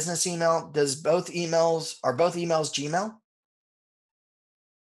separate business email. Are both emails Gmail?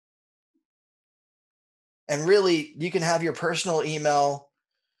 And really, you can have your personal email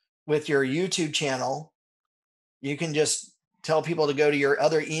with your YouTube channel. You can just tell people to go to your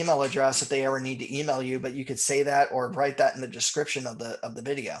other email address if they ever need to email you, but you could say that or write that in the description of the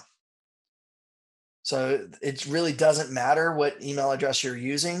video. So it really doesn't matter what email address you're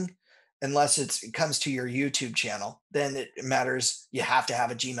using unless it comes to your YouTube channel. Then it matters. You have to have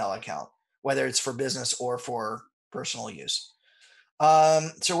a Gmail account, whether it's for business or for personal use.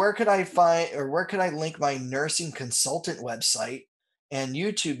 So where could I link my nursing consultant website and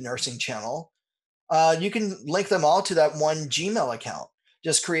YouTube nursing channel? You can link them all to that one Gmail account.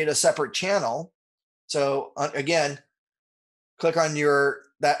 Just create a separate channel. So again, click on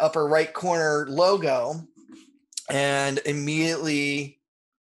that upper right corner logo and immediately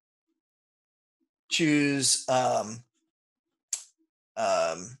choose, let's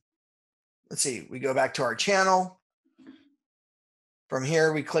see, we go back to our channel. From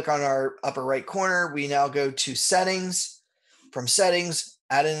here, we click on our upper right corner. We now go to settings. From settings,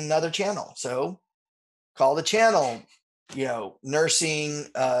 add in another channel. So call the channel, nursing,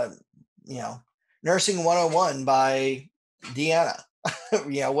 nursing 101 by Deanna,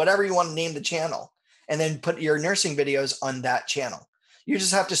 whatever you want to name the channel, and then put your nursing videos on that channel. You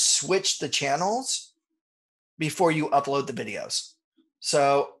just have to switch the channels before you upload the videos.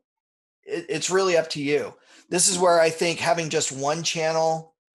 So it's really up to you. This is where I think having just one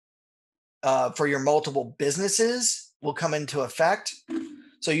channel for your multiple businesses will come into effect.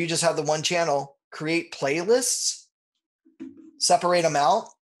 So you just have the one channel, create playlists, separate them out,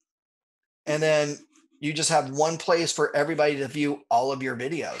 and then you just have one place for everybody to view all of your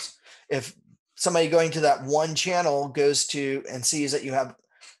videos. If somebody going to that one channel goes to and sees that you have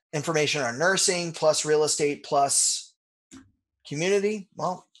information on nursing plus real estate plus community,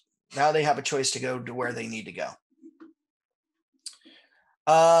 well, now they have a choice to go to where they need to go.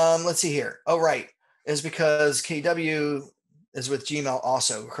 Let's see here. Oh, right. Is because KW is with Gmail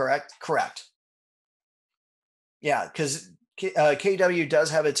also, correct? Correct. Yeah, because KW does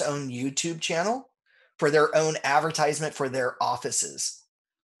have its own YouTube channel for their own advertisement for their offices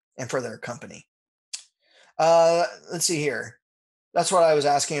and for their company. Let's see here. That's what I was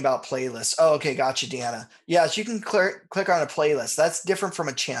asking about playlists. Oh, okay. Gotcha, Deanna. Yes, you can click on a playlist. That's different from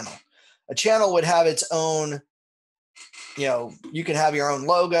a channel. A channel would have its own, you can have your own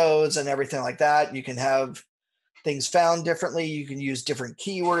logos and everything like that. You can have things found differently. You can use different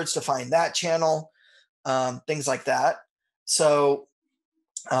keywords to find that channel, things like that. So,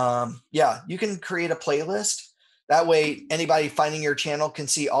 yeah, you can create a playlist. That way, anybody finding your channel can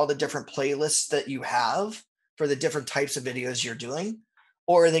see all the different playlists that you have for the different types of videos you're doing,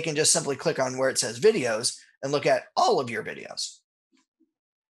 or they can just simply click on where it says videos and look at all of your videos.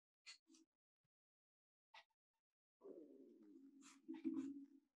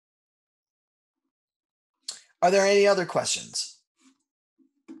 Are there any other questions?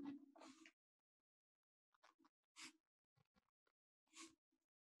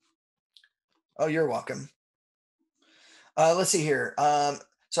 Oh, you're welcome. Let's see here.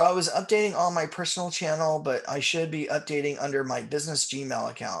 So I was updating on my personal channel, but I should be updating under my business Gmail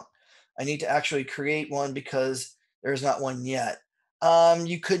account. I need to actually create one because there's not one yet.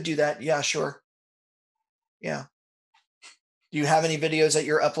 You could do that. Yeah, sure. Yeah. Do you have any videos that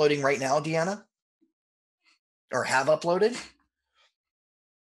you're uploading right now, Deanna? Or have uploaded?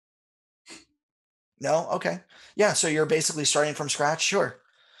 No? Okay. Yeah. So you're basically starting from scratch? Sure.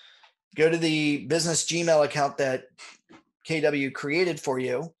 Go to the business Gmail account that KW created for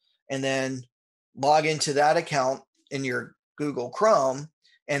you and then log into that account in your Google Chrome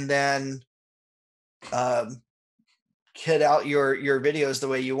and then kit out your videos the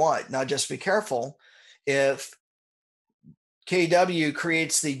way you want. Now, just be careful. If KW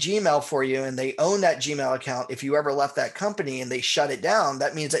creates the Gmail for you and they own that Gmail account, if you ever left that company and they shut it down,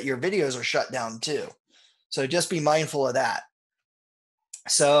 that means that your videos are shut down too. So just be mindful of that.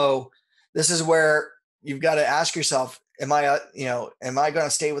 So this is where you've got to ask yourself, am I going to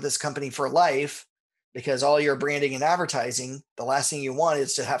stay with this company for life? Because all your branding and advertising, the last thing you want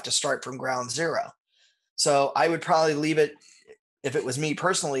is to have to start from ground zero. So I would probably leave it, if it was me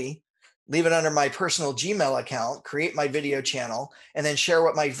personally, leave it under my personal Gmail account, create my video channel, and then share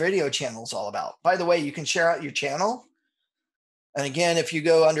what my video channel is all about. By the way, you can share out your channel. And again, if you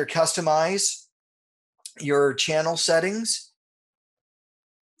go under customize your channel settings,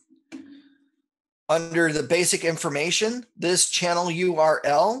 under the basic information, this channel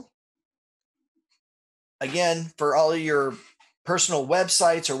URL, again, for all of your personal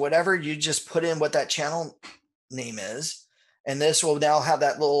websites or whatever, you just put in what that channel name is. And this will now have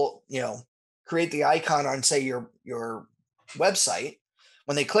that little, create the icon on, say, your website.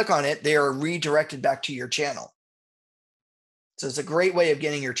 When they click on it, they are redirected back to your channel. So it's a great way of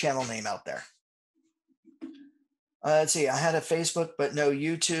getting your channel name out there. Let's see, I had a Facebook, but no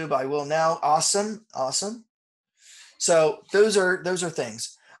YouTube. I will now. Awesome. Awesome. So those are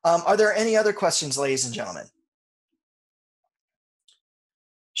things. Are there any other questions, ladies and gentlemen?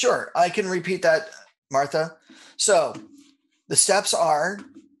 Sure, I can repeat that, Martha. So the steps are,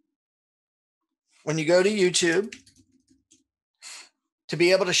 when you go to YouTube, to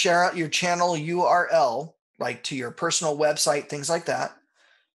be able to share out your channel URL, like to your personal website, things like that,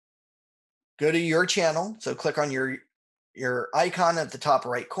 go to your channel. So click on your icon at the top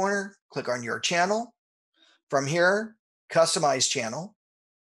right corner, click on your channel. From here, customize channel.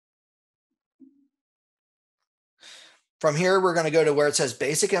 From here, we're going to go to where it says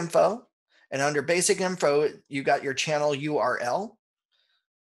basic info. And under basic info, you got your channel URL.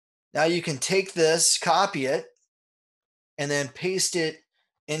 Now you can take this, copy it, and then paste it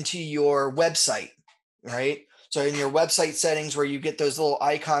into your website, right? So in your website settings, where you get those little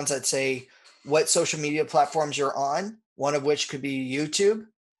icons that say what social media platforms you're on, one of which could be YouTube,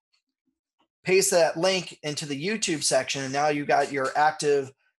 paste that link into the YouTube section, and now you got your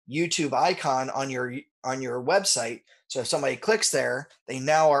active YouTube icon on your website. So if somebody clicks there, they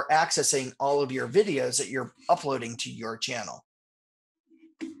now are accessing all of your videos that you're uploading to your channel.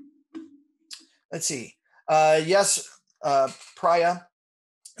 Let's see. Yes, Priya,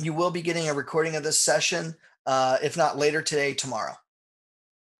 you will be getting a recording of this session, if not later today, tomorrow.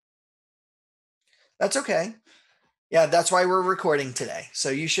 That's okay. Yeah, that's why we're recording today. So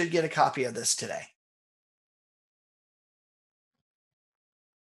you should get a copy of this today.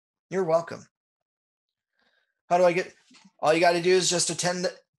 You're welcome. How do I get? All you got to do is just attend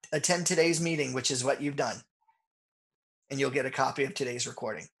today's meeting, which is what you've done. And you'll get a copy of today's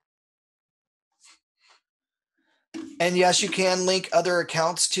recording. And yes, you can link other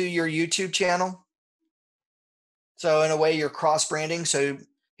accounts to your YouTube channel. So in a way, you're cross-branding. So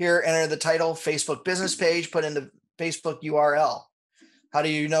here, enter the title, Facebook business page, put in the Facebook URL. How do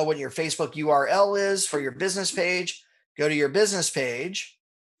you know what your Facebook URL is for your business page? Go to your business page,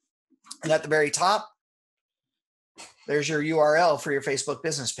 and at the very top, there's your URL for your Facebook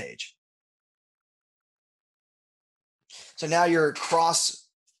business page. So now you're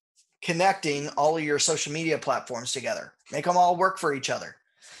cross-connecting all of your social media platforms together. Make them all work for each other.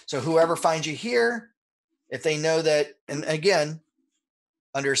 So whoever finds you here, if they know that, and again,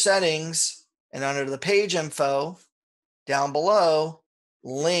 under settings and under the page info down below,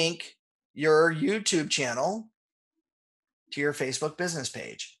 link your YouTube channel to your Facebook business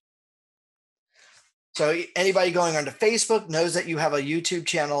page. So anybody going onto Facebook knows that you have a YouTube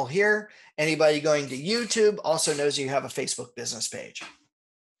channel here. Anybody going to YouTube also knows you have a Facebook business page.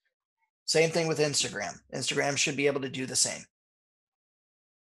 Same thing with Instagram. Instagram should be able to do the same.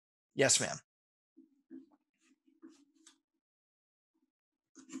 Yes, ma'am.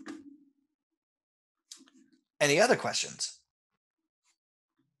 Any other questions?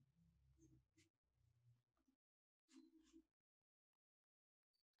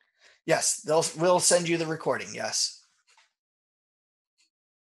 Yes, we'll send you the recording. Yes.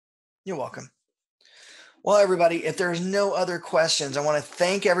 You're welcome. Well, everybody, if there's no other questions, I want to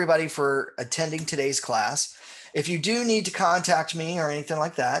thank everybody for attending today's class. If you do need to contact me or anything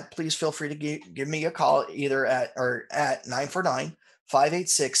like that, please feel free to give me a call either at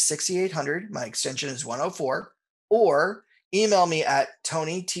 949-586-6800. My extension is 104, or email me at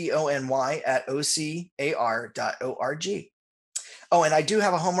Tony, TONY @ocar.org. Oh, and I do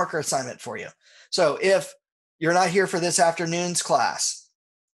have a homework assignment for you. So if you're not here for this afternoon's class,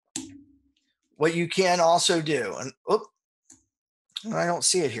 what you can also do, and I don't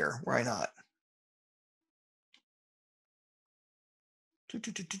see it here. Why not?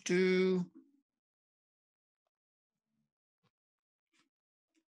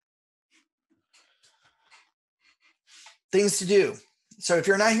 Things to do. So if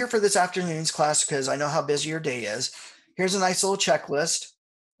you're not here for this afternoon's class, because I know how busy your day is, here's a nice little checklist.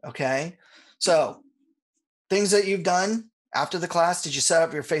 Okay. So things that you've done after the class: did you set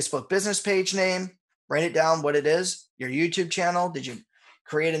up your Facebook business page name? Write it down what it is. Your YouTube channel, did you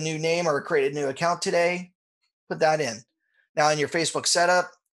create a new name or create a new account today? Put that in. Now in your Facebook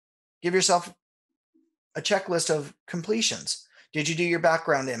setup, give yourself a checklist of completions. Did you do your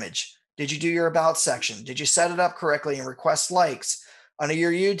background image? Did you do your about section? Did you set it up correctly and request likes? On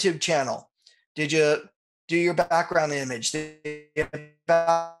your YouTube channel, did you do your background image, the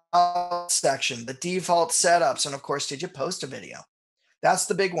about section? section, the default setups, and of course, did you post a video? That's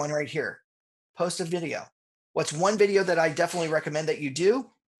the big one right here. Post a video. What's one video that I definitely recommend that you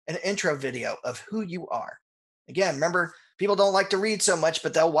do? An intro video of who you are. Again, remember, people don't like to read so much,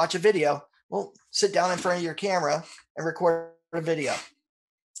 but they'll watch a video. Well, sit down in front of your camera and record a video.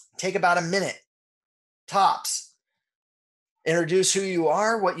 Take about a minute, tops. Introduce who you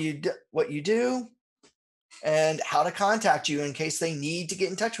are, what you do, and how to contact you in case they need to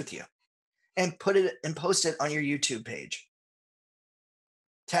get in touch with you. And put it and post it on your YouTube page.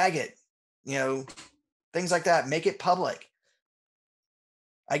 Tag it, things like that. Make it public.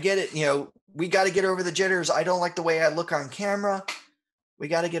 I get it. We got to get over the jitters. I don't like the way I look on camera. We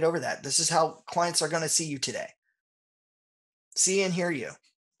got to get over that. This is how clients are going to see you today. See and hear you.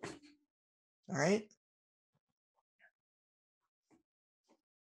 All right.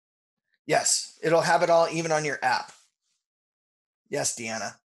 Yes, it'll have it all even on your app. Yes,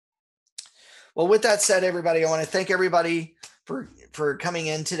 Deanna. Well, with that said, everybody, I want to thank everybody for coming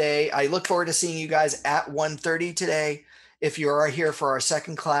in today. I look forward to seeing you guys at 1:30 today. If you are here for our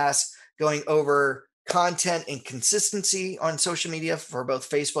second class, going over content and consistency on social media for both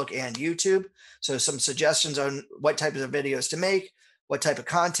Facebook and YouTube. So some suggestions on what types of videos to make, what type of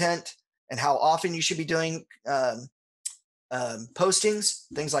content, and how often you should be doing postings,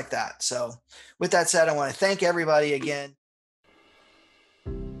 things like that. So with that said, I want to thank everybody again.